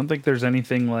out, I don't think there's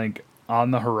anything like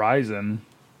on the horizon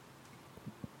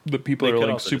that people They are could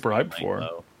like also super just be hyped playing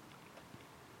for.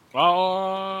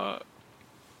 low.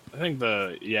 I think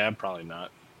probably not.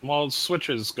 Well, Switch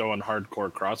is going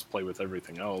hardcore crossplay with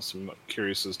everything else. I'm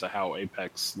curious as to how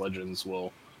Apex Legends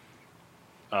will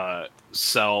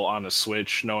sell on a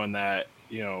Switch, knowing that,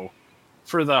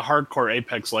 for the hardcore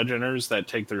Apex Legenders that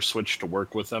take their Switch to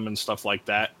work with them and stuff like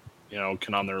that,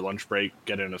 can on their lunch break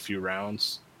get in a few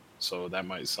rounds. So that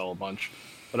might sell a bunch.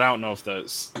 But I don't know if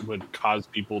that would cause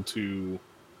people to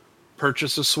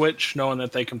purchase a Switch knowing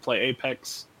that they can play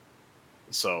Apex.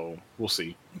 So we'll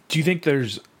see. Do you think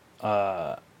there's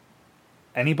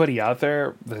anybody out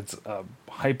there that's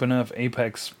hype enough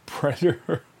Apex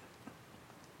Predator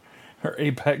or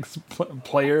Apex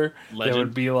player that Legend?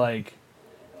 would be like,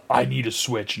 I need a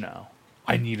Switch now.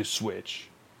 I need a Switch.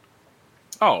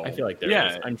 Oh, I feel like there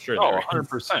yeah. is. I'm sure Oh, there is.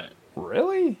 100%.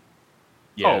 Really?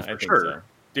 Yeah, Oh, I for think sure. so.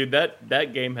 Dude,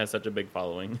 that game has such a big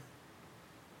following.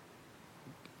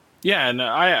 Yeah, and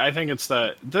I think it's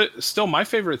still my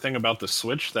favorite thing about the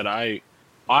Switch that I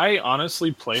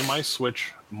honestly play my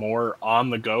Switch more on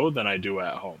the go than I do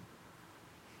at home.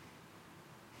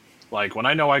 Like when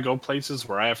I know I go places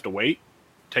where I have to wait,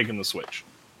 taking the Switch.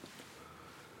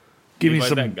 Give me Levi's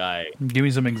some that guy Give me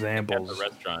some at examples. the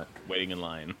restaurant waiting in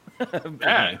line.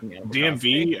 Yeah,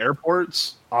 DMV,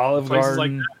 airports, Olive places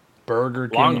Garden, like Burger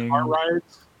long King. car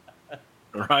rides.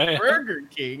 Right? Burger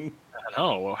King. I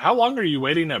know. How long are you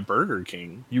waiting at Burger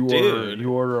King? Dude.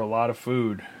 You order a lot of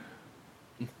food.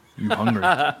 You hungry?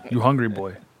 You hungry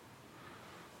boy?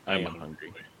 I am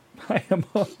hungry. I am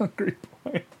a hungry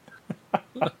boy.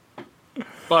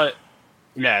 But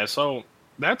yeah, so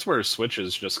that's where Switch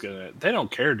is just gonna. They don't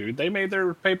care, dude. They made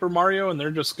their Paper Mario, and they're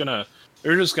just gonna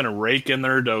rake in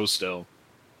their dough still.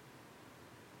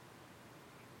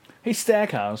 Hey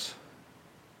Stackhouse,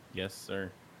 Yes,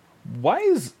 sir. why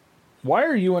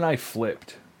are you and I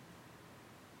flipped?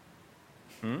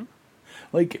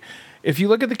 Like, if you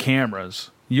look at the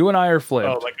cameras, you and I are flipped.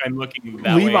 Oh, like I'm looking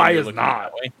that way. Levi and you're is looking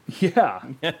not. that way?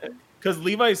 Yeah. Because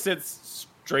Levi sits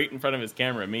straight in front of his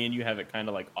camera. Me and you have it kind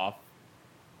of like off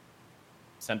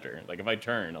center. Like if I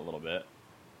turn a little bit,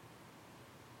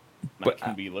 But I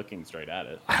can be looking straight at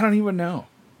it. I don't even know.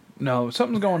 No,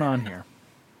 something's going on here.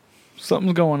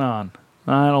 Something's going on.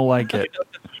 I don't like it.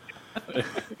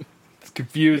 It's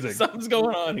confusing. Something's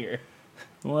going on here.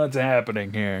 What's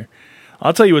happening here?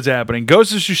 I'll tell you what's happening.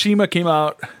 Ghost of Tsushima came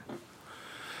out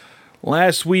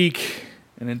last week,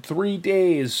 and in 3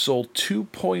 days sold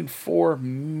 2.4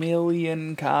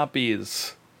 million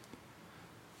copies.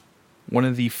 One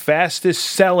of the fastest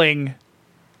selling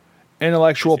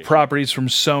intellectual properties from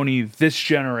Sony this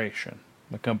generation,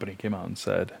 the company came out and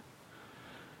said.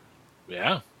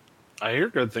 Yeah, I hear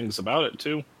good things about it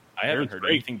too. I haven't It's heard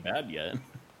great. anything bad yet.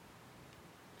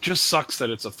 Just sucks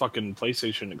that it's a fucking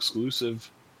PlayStation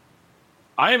exclusive.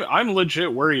 I'm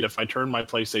legit worried if I turn my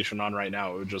PlayStation on right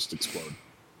now, it would just explode.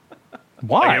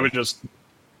 Why? Like, it would just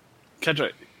catch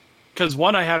it. Because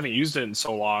one, I haven't used it in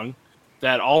so long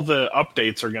that all the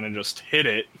updates are going to just hit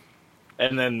it,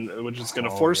 and then which is going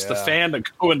to force the yeah. fan to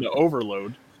go into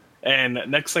overload. And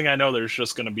next thing I know, there's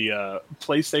just going to be a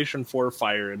PlayStation 4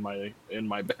 fire in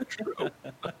my bedroom.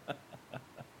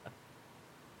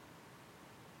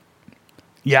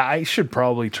 Yeah, I should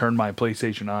probably turn my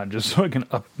PlayStation on just so I can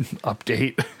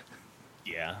update.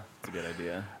 Yeah, it's a good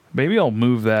idea. Maybe I'll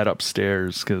move that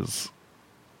upstairs because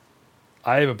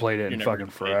I haven't played it You're in never fucking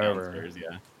gonna play forever. downstairs,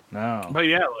 yeah. No. But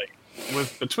yeah,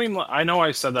 like I know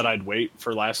I said that I'd wait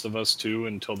for Last of Us 2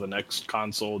 until the next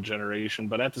console generation,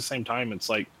 but at the same time, it's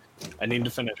like I need to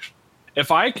finish.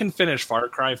 If I can finish Far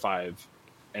Cry 5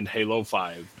 and Halo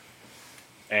 5,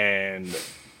 and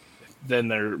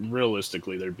then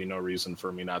realistically there'd be no reason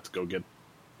for me not to go get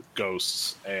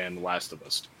Ghosts and Last of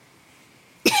Us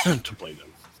to play them.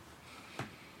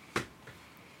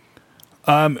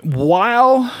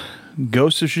 While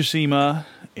Ghost of Tsushima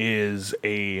is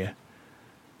a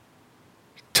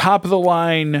top of the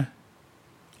line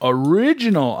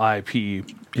original IP,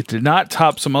 it did not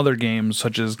top some other games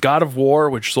such as God of War,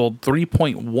 which sold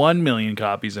 3.1 million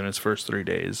copies in its first 3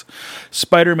 days,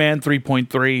 Spider-Man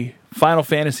 3.3, Final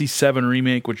Fantasy VII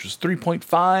Remake, which was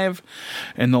 3.5,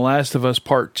 and The Last of Us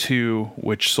Part 2,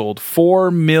 which sold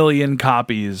 4 million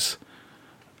copies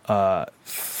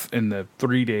in the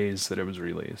 3 days that it was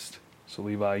released. So,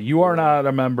 Levi, you are not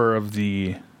a member of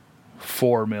the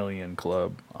 4 million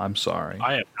club. I'm sorry.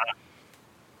 I am not.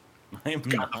 I am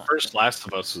God, the not. first Last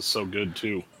of Us is so good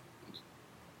too.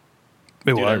 It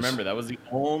Dude, was. I remember that was the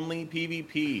only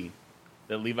PvP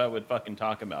that Levi would fucking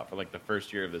talk about for like the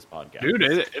first year of this podcast. Dude,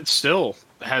 it still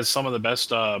has some of the best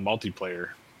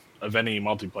multiplayer of any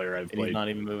multiplayer I've And played. he's not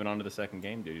even moving on to the second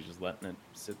game, dude. He's just letting it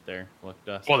sit there, collect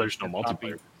dust. Well, there's no Good multiplayer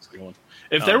copy. for the second one.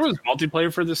 If No, there it's was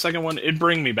multiplayer for the second one, it'd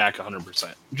bring me back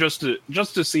 100%. Just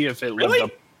to see if it lived Really?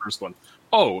 up to the first one.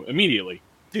 Oh, immediately.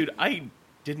 Dude, I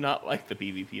did not like the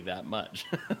PvP that much.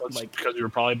 Like because you were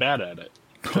probably bad at it.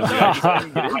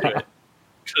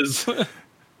 Because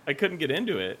I couldn't get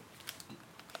into it.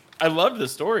 I loved the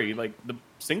story. Like the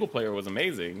single player was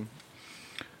amazing.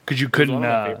 Because you one couldn't of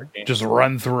my favorite games. just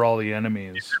run through all the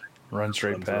enemies, run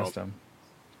straight Run through past all- them.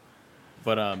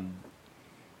 But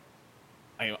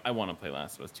I want to play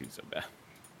Last of Us 2 so bad.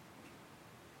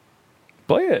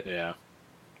 Play it. yeah,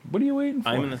 What are you waiting for?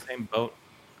 I'm in the same boat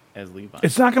as Levi.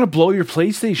 It's not going to blow your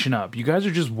PlayStation up. You guys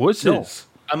are just wusses. No.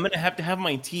 I'm gonna have to have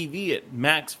my TV at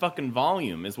max fucking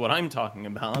volume. Is what I'm talking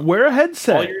about. Wear a All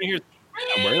headset. you're gonna hear.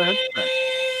 Yeah, wear a headset.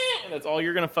 That's all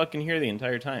you're gonna fucking hear the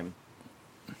entire time.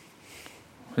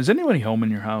 Is anybody home in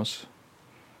your house?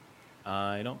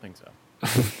 I don't think so.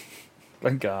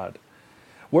 Thank God.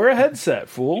 Wear a headset,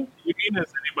 fool. You mean,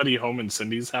 is anybody home in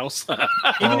Cindy's house?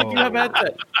 Even if you have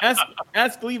headset,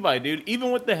 ask Levi, dude.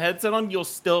 Even with the headset on, you'll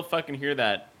still fucking hear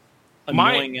that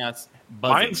annoying ass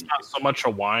buzzing. Mine's not so much a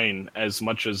whine as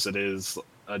much as it is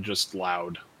just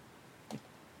loud.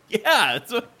 Yeah,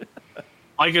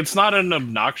 Like, it's not an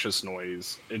obnoxious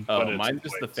noise. But it's mine's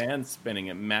just the noise. fan spinning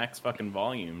at max fucking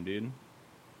volume, dude.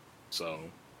 So,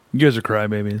 You guys are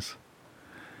crybabies.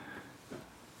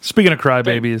 Speaking of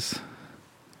crybabies,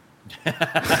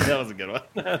 That was a good one.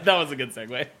 That was a good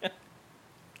segue.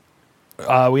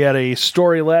 we had a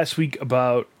story last week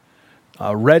about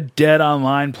Red Dead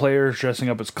Online players dressing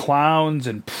up as clowns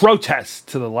in protest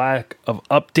to the lack of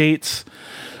updates.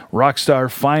 Rockstar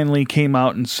finally came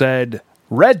out and said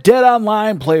Red Dead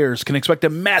Online players can expect a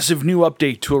massive new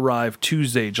update to arrive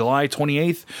Tuesday, July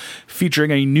 28th,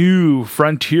 featuring a new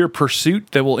frontier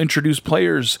pursuit that will introduce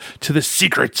players to the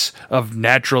secrets of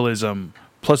naturalism,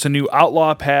 plus a new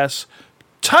outlaw pass,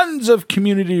 tons of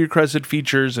community requested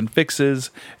features and fixes,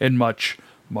 and much,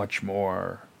 much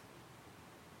more.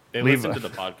 They listened to the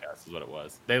podcast, is what it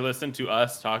was. They listened to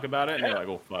us talk about it, and they're like,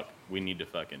 "Oh fuck, we need to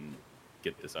fucking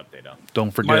get this update out."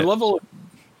 Don't forget. my level of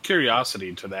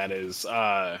curiosity to that is,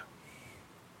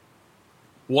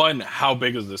 one, how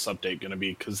big is this update going to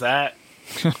be? Because that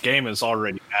game is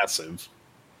already massive.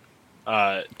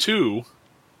 Two,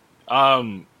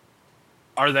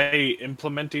 are they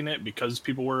implementing it because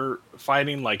people were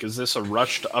fighting? Like, is this a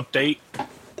rushed update?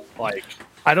 Like,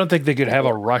 I don't think they could have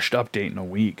a rushed update in a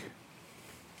week,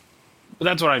 but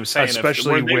that's what I'm saying.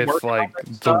 especially Were they with working on like that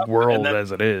the stuff? world And then-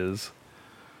 as it is.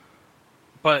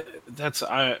 But that's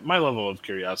my level of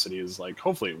curiosity is like,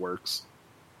 hopefully it works.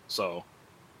 So,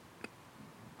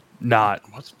 Not.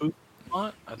 what's Booth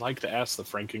want? I'd like to ask the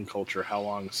Franken culture how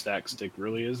long Stack Stick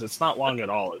really is. It's not long at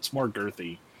all. It's more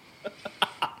girthy. It's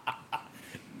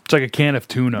like a can of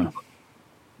tuna.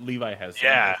 Levi has some.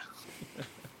 Yeah.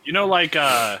 You know, like,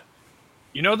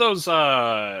 you know those,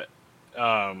 what's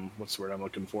the word I'm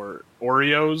looking for?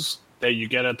 Oreos that you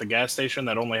get at the gas station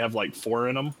that only have like 4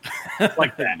 in them?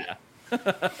 Like that.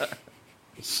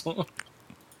 So,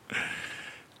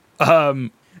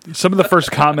 Some of the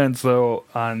first comments, though,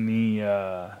 on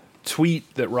the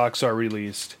tweet that Rockstar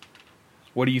released.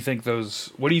 What do you think those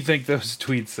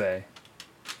tweets say?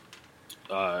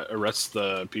 arrest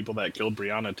the people that killed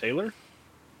Breonna Taylor?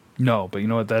 No, but you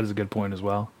know what? That is a good point as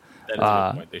well. That is a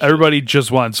good point. They should- Everybody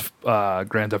just wants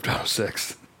Grand Theft Auto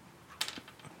 6.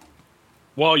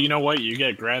 Well, you know what? You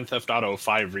get Grand Theft Auto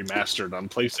 5 remastered on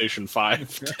PlayStation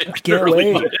 5. Can't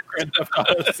wait. Grand Theft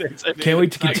Auto 6, I mean, Can't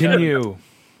wait to I gotta- continue.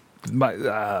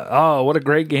 What a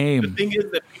great The game. thing is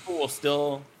that people will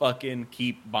still fucking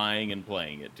keep buying and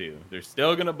playing it too. They're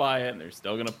still gonna buy it and they're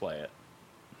still gonna play it.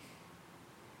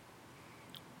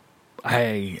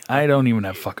 I don't even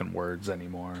have fucking words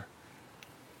anymore.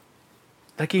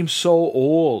 That game's so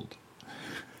old.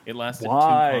 It lasted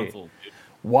Why? 2 consoles, dude.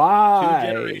 2 Why?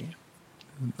 generations.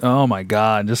 Oh my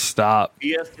god, just stop.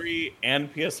 PS3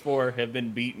 and PS4 have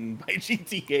been beaten by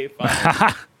GTA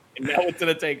 5, and now it's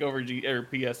gonna take over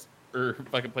PS or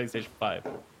fucking PlayStation 5.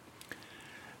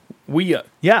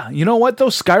 Yeah, you know what though?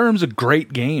 Skyrim's a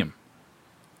great game.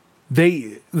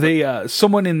 They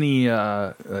someone in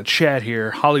the chat here,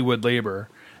 Hollywood Labor,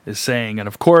 is saying, and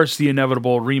of course the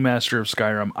inevitable remaster of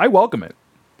Skyrim. I welcome it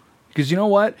because you know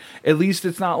what? At least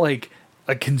it's not like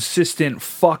a consistent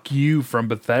fuck you from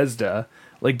Bethesda.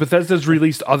 Like Bethesda's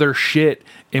released other shit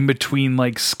in between,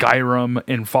 like Skyrim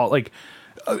and Fallout. Like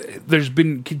there's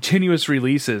been continuous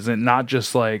releases, and not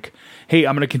just like, hey,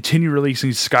 I'm going to continue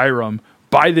releasing Skyrim.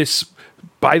 Buy this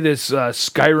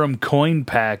Skyrim coin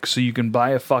pack so you can buy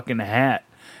a fucking hat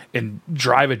and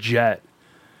drive a jet.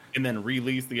 And then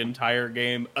release the entire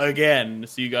game again,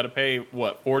 so you got to pay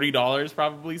what, $40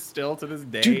 probably still to this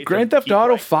day. Dude, Grand Theft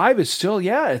Auto 5 is still,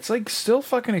 it's like still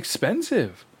fucking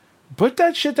expensive. Put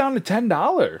that shit down to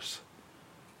 $10.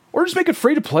 Or just make it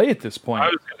free to play at this point. I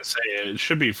was going to say it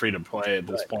should be free to play at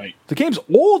this point. The game's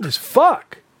old as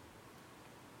fuck.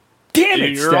 Damn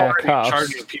it, You're already Stackhouse.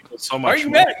 charging people so much Are you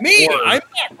mad at me? more I'm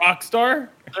not Rockstar.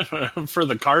 for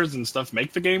the cars and stuff.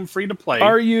 Make the game free to play.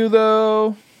 Are you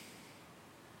though?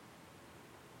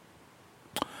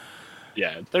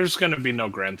 Yeah, there's going to be no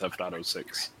Grand Theft Auto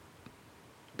 6.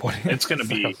 What, It's gonna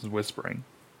be- Stackhouse is whispering.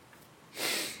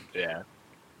 Yeah.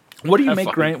 What do you Have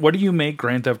make fun. What do you make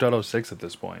Grand Theft Auto 6 at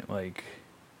this point? Like,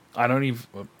 I don't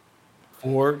even.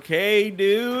 4K,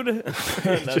 dude.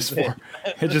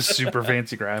 It's just super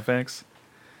fancy graphics.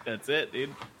 That's it,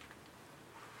 dude.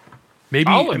 Maybe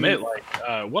I'll admit,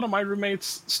 one of my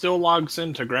roommates still logs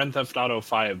into Grand Theft Auto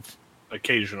 5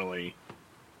 occasionally,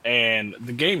 and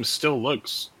the game still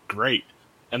looks great.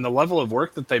 and the level of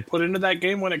work that they put into that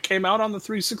game when it came out on the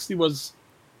 360 was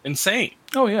insane.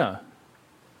 Oh yeah.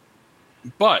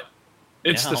 But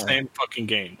it's the Now- same fucking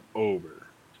game over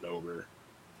and over.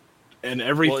 And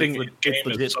everything in the game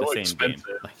is so expensive.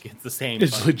 game. Like it's the same.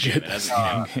 It's fucking legit game. the It hasn't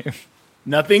same changed. game.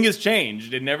 Nothing has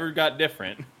changed. It never got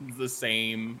different. It's the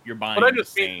same. You're buying. But I the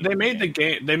just mean, same they made the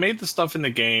game. They made the stuff in the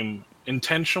game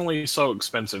intentionally so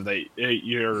expensive that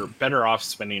you're better off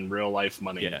spending real life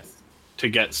money Yes. to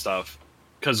get stuff,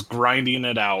 because grinding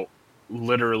it out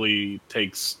literally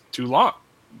takes too long.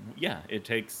 Yeah, it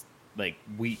takes like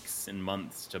weeks and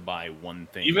months to buy one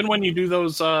thing. Even when you do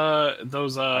those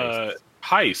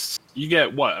heists, you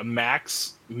get what, a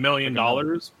max $1 million,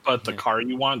 but the Yeah. car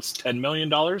you want's $10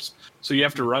 million. So you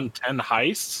have to run 10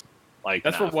 heists. Like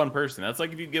that's nah. for one person. That's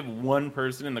like if you give one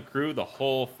person in the crew the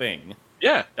whole thing.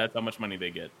 Yeah, That's how much money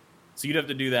they get. So you'd have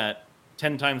to do that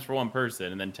 10 times for one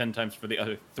person and then 10 times for the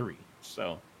other 3.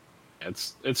 So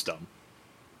it's dumb.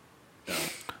 Yeah.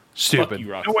 Stupid. fuck you,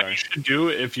 You know what you Rockstar. should do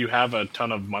if you have a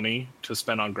ton of money to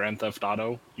spend on Grand Theft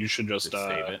Auto? You should just Just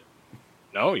save it.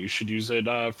 no, you should use it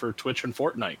for Twitch and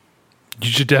Fortnite. You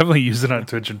should definitely use it on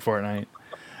Twitch and Fortnite.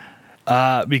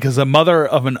 Because a mother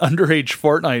of an underage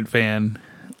Fortnite fan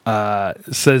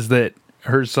says that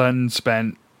her son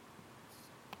spent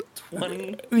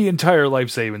 20 the entire life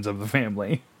savings of the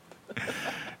family.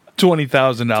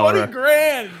 $20,000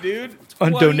 grand, dude.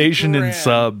 on 20 donation and grand.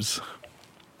 subs.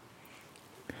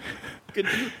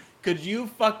 Could you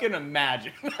fucking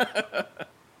imagine?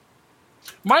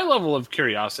 My level of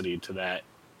curiosity to that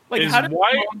Like is how did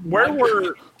where were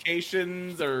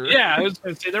notifications or yeah, I was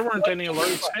gonna say there weren't any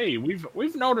alerts. Hey,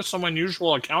 we've noticed some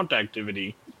unusual account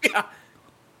activity Yeah.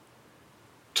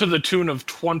 to the tune of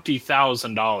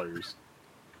 $20,000.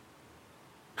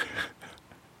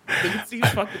 He's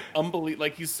fucking unbelievable.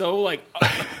 Like he's so like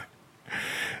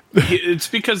It's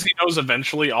because he knows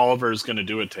eventually Oliver is going to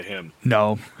do it to him.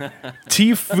 No.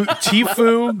 Tifu,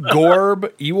 Gorb,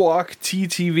 Ewok,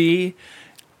 TTV,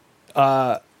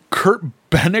 Kurt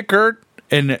Bennickert,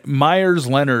 and Myers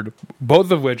Leonard,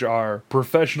 both of which are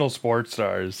professional sports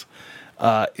stars,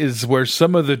 is where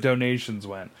some of the donations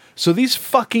went. So these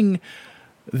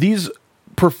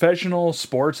professional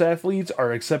sports athletes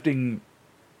are accepting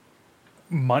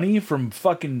money from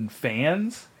fucking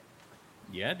fans?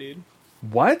 yeah, dude.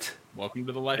 What? Welcome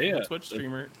to the life of Yeah. a Twitch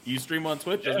streamer. You stream on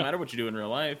Twitch, doesn't Yeah. matter what you do in real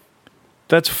life.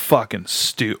 That's fucking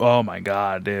stupid. Oh my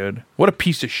god, dude. What a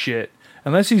piece of shit.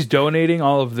 Unless he's donating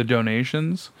all of the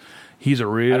donations, he's a know.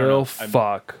 real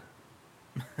fuck.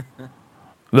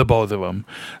 The both of them.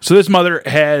 So this mother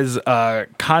has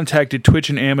contacted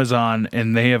Twitch and Amazon,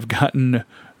 and they have gotten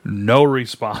no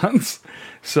response.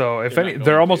 So if They're any, not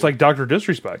they're going almost to. like Dr.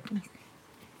 Disrespect.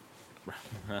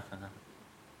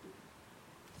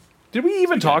 Did we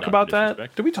even talk Dr. about that?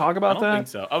 Disrespect. Did we talk I about don't that? think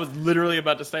so. I was literally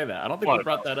about to say that. I don't think we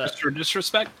brought that up. Mr.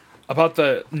 Disrespect? About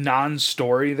the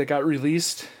non-story that got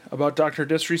released about Dr.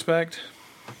 Disrespect?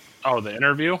 Oh, the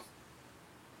interview?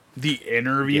 The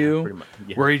interview Yeah, pretty much,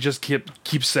 yeah. where he just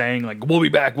keeps saying like we'll be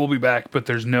back, but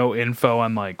there's no info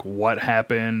on like what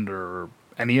happened or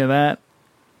any of that.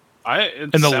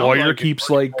 And And the lawyer keeps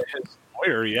like, his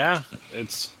lawyer, yeah.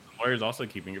 It's The lawyer's also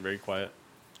keeping it very quiet.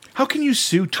 how can you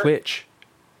sue Twitch?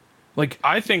 Like,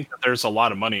 I think that there's a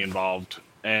lot of money involved,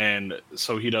 and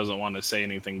so he doesn't want to say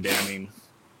anything damning.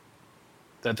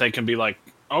 That they can be like,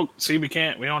 oh, see, we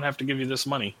don't have to give you this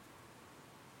money.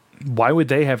 why would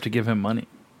they have to give him money?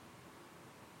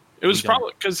 It was We don't.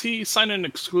 probably because he signed an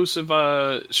exclusive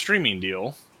streaming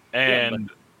deal, Yeah, and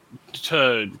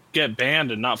to get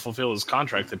banned and not fulfill his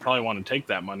contract, they probably want to take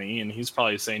that money, and he's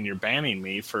probably saying, you're banning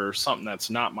me for something that's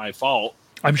not my fault.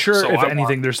 I'm sure So if I anything,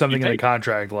 want there's something you in the take-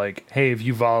 contract like, hey, if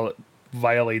you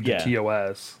violate the Yeah.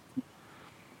 TOS,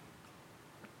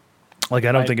 like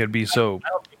I don't I- think it'd be so I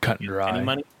don't think cut and he gets dry. any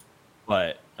money,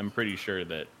 but I'm pretty sure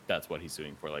that that's what he's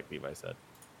suing for, like Levi said.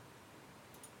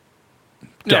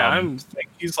 Yeah, Dumb.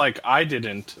 he's like, I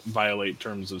didn't violate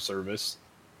terms of service.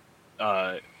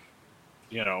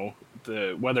 You know,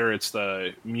 whether it's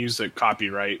the music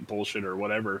copyright bullshit or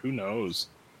whatever, who knows?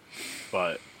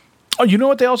 But Oh, you know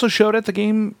what they also showed at the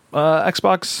game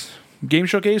Xbox Game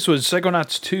Showcase was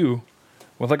Psychonauts 2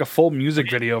 with like a full music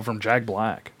video from Jack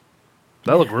Black.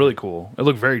 That looked really cool. It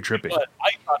looked very trippy. But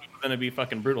I thought it was gonna be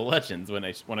fucking Brutal Legends when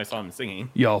I saw him singing.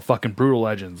 Yo, fucking Brutal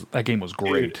Legends. That game was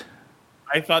great.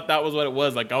 I thought that was what it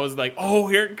was. Like I was like, oh,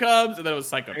 here it comes, and then it was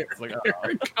Psychonauts. Like, here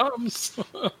it comes.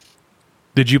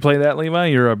 Did you play that, Levi?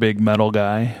 You're a big metal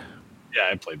guy. Yeah,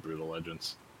 I played Brutal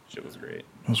Legends. shit was great.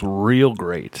 It was real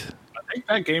great. I think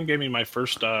that game gave me my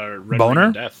first Red Boner? Ring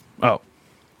of Death. Oh,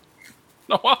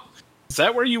 Oh, is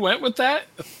that where you went with that?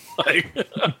 Like,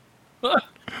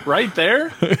 Right there?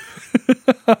 That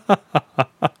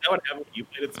would happen when you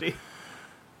played it, Steve.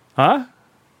 Huh?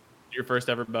 Your first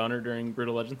ever boner during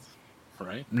Brutal Legends?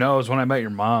 Right. No, it was when I met your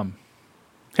mom.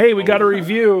 Hey, we got a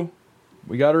review.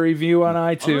 We got a review on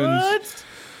iTunes. What?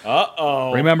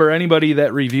 Uh-oh. Remember, anybody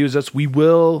that reviews us, we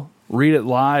will read it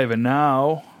live. And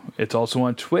now it's also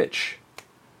on Twitch.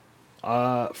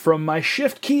 From My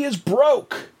Shift Key is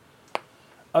Broke.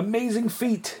 Amazing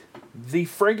feat. The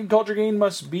Franken Culture Gang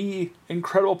must be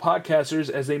incredible podcasters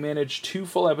as they manage 2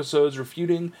 full episodes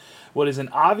refuting what is an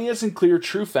obvious and clear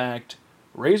true fact.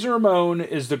 Razor Ramon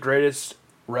is the greatest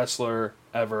wrestler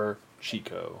ever,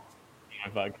 Chico.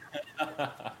 I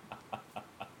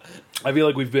feel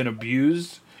like we've been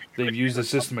abused. They've used the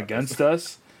system against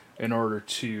us in order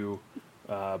to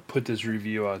put this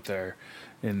review out there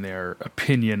in their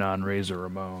opinion on Razor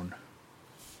Ramon.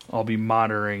 I'll be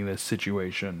monitoring this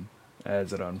situation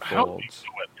as it unfolds. I don't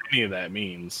know what any of that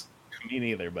means. Me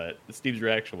neither, but Steve's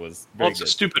reaction was Well, very it's a good.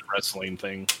 stupid wrestling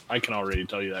thing. I can already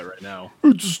tell you that right now.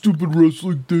 It's a stupid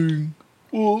wrestling thing.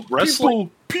 Well,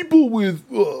 Wrestling- people with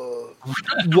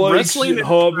likes Wrestling and is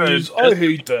hobbies, the I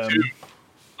hate them.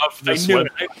 Of I this knew web-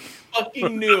 it. I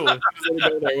fucking knew. I was gonna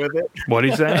go there with it. What do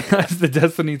you say? That's the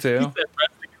Destiny 2. He said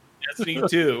wrestling is Destiny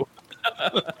 2.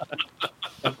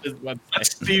 Of his website.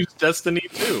 That's Steve's Destiny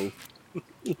too.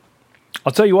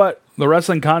 I'll tell you what, the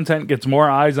wrestling content gets more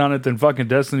eyes on it than fucking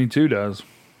Destiny 2 does.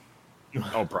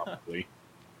 Oh, probably.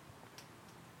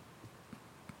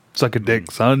 Suck a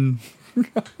dick, son.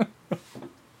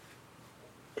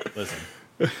 Listen,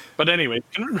 But anyway,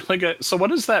 can we really get, so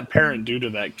what does that parent do to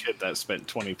that kid that spent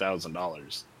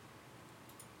 $20,000?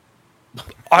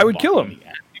 I would kill him.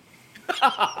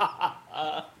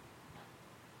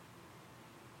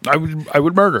 I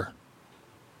would murder.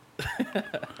 it's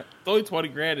only 20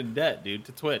 grand in debt, dude,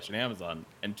 to Twitch and Amazon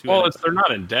and two. Well, they're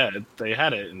not in debt. They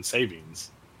had it in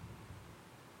savings.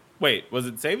 Wait, was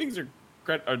it savings or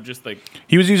credit or just like?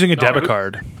 He was using a No, debit it-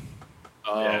 card.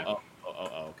 Yeah.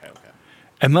 Okay.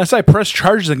 Unless I press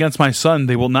charges against my son,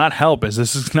 they will not help, as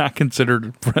this is not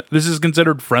considered. This is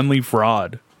considered friendly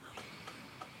fraud.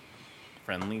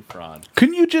 Friendly fraud.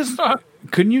 Couldn't you just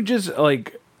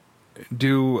like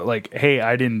do like, hey,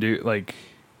 I didn't do like.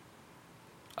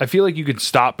 I feel like you could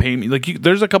stop paying me. Like,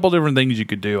 there's a couple different things you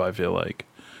could do. I feel like.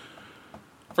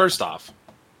 First off,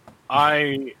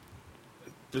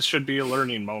 this should be a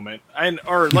learning moment.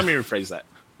 Or let me rephrase that.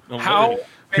 How Wait.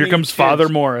 Here many comes kids Father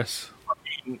Morris.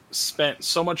 spent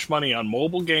so much money on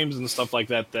mobile games and stuff like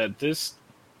that this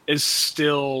is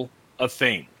still a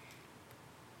thing.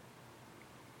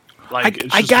 Like,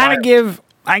 it's I just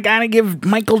gotta give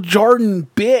Michael Jordan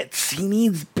bits. He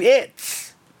needs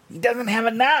bits. He doesn't have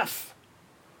enough.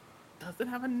 Doesn't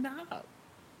have enough.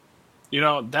 You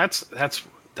know, that's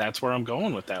where I'm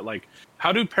going with that. Like,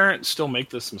 how do parents still make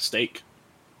this mistake?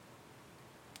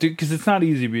 Dude, because it's not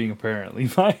easy being a parent,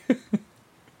 Levi.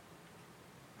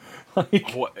 Like,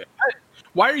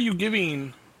 Why are you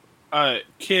giving a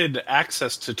kid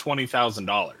access to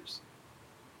 $20,000?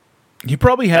 he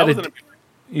probably had That was it.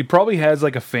 He probably has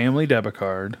like a family debit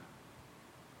card,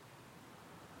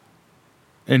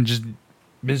 and just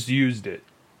misused it.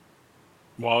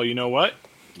 Well, you know what?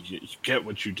 You get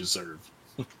what you deserve.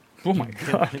 Oh my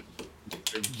god!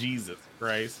 Jesus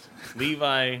Christ,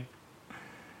 Levi,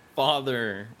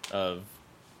 father of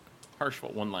harsh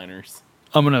one-liners.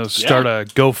 I'm gonna start a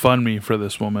GoFundMe for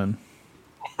this woman.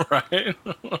 Right?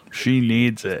 She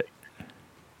needs it.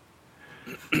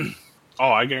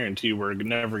 Oh, I guarantee you we're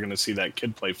never going to see that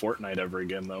kid play Fortnite ever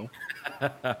again, though.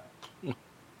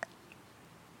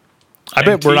 I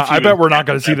bet we're not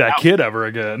going to see that kid ever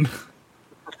again.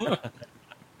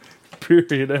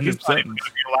 Period. End He's of not even sentence. going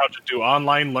to be allowed to do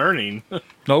online learning.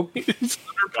 Nope. He's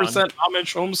 100%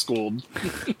 Amish homeschooled.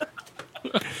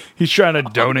 He's trying to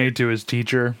donate to his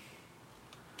teacher.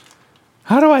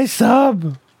 How do I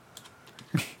sub?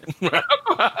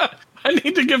 I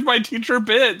need to give my teacher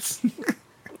bits.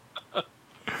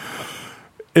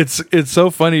 It's so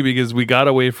funny because we got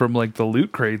away from like the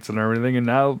loot crates and everything, and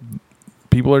now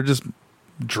people are just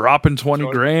dropping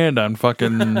 20 grand on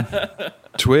fucking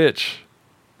Twitch.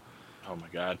 Oh my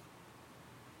god.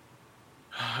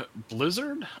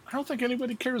 Blizzard? I don't think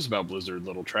anybody cares about Blizzard,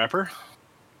 little trapper.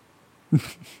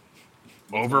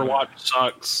 Overwatch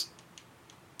sucks.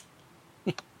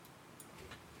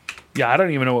 Yeah, I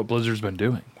don't even know what Blizzard's been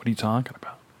doing. What are you talking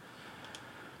about?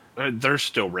 They're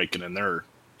still raking in their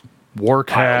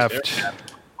Warcraft,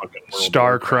 fucking World of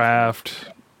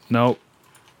Starcraft. Nope.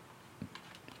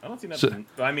 I don't see So- nothing.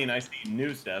 I mean, I see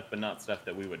new stuff, but not stuff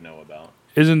that we would know about.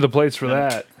 Isn't the place for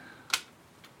that.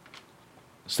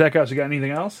 Stackhouse, you got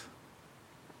anything else?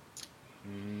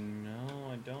 No,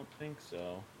 I don't. think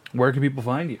so. Where can people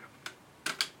find you?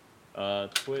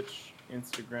 Twitch,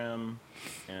 Instagram,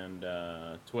 and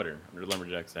Twitter under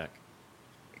Lumberjack Zach.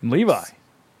 Levi.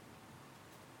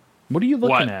 What are you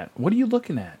looking What? at? What are you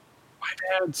looking at? My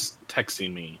dad's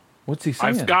texting me. What's he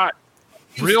saying? I've got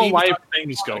real life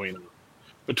things going on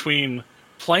between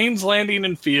planes landing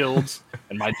in fields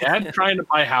and my dad trying to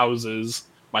buy houses.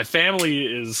 My family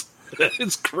is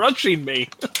crushing me.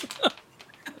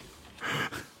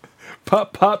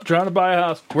 Pop, trying to buy a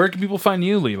house. Where can people find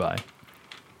you, Levi?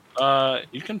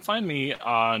 You can find me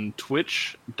on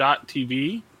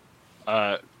twitch.tv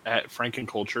at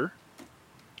Frankenculture.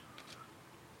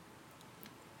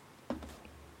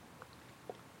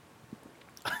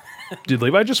 Did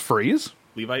Levi just freeze?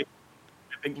 Levi,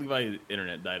 I think Levi's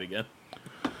internet died again.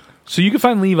 So you can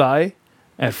find Levi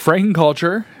at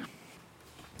Frankenculture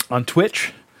on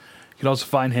Twitch. You can also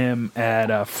find him at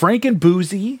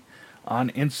Frankenboozy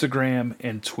on Instagram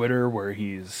and Twitter, where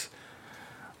he's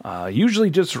usually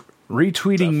just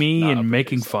retweeting me and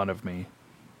making fun of me.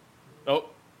 Oh,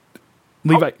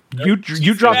 Levi, you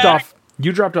dropped back. off.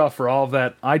 You dropped off for all of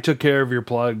that. I took care of your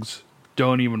plugs.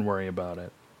 Don't even worry about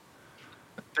it.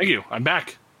 Thank you. I'm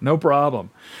back. No problem.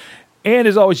 And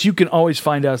as always, you can always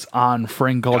find us on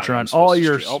Frankenculture God, I'm on supposed all to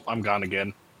your Oh, I'm gone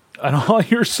again. on all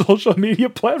your social media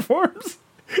platforms.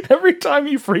 Every time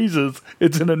he freezes,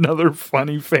 it's in another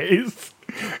funny phase.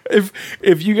 If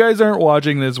you guys aren't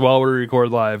watching this while we record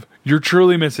live, you're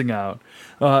truly missing out.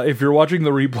 If you're watching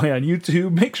the replay on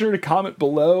YouTube, make sure to comment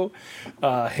below.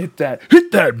 Hit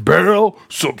that bell,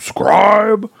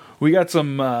 subscribe. We got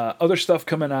some other stuff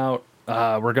coming out.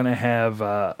 We're going to have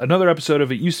another episode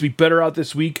of It Used to Be Better out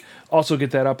this week. Also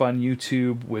get that up on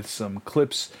YouTube with some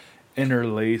clips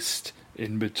interlaced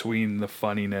in between the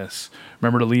funniness.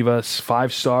 Remember to leave us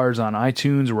 5 stars on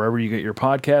iTunes, wherever you get your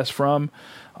podcast from.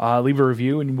 Leave a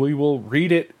review, and we will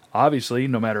read it, obviously,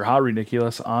 no matter how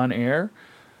ridiculous, on air.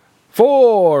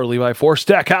 For Levi, for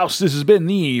Stackhouse, this has been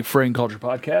the Frankenculture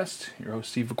Podcast. Your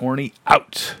host, Steve McCorney,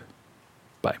 out.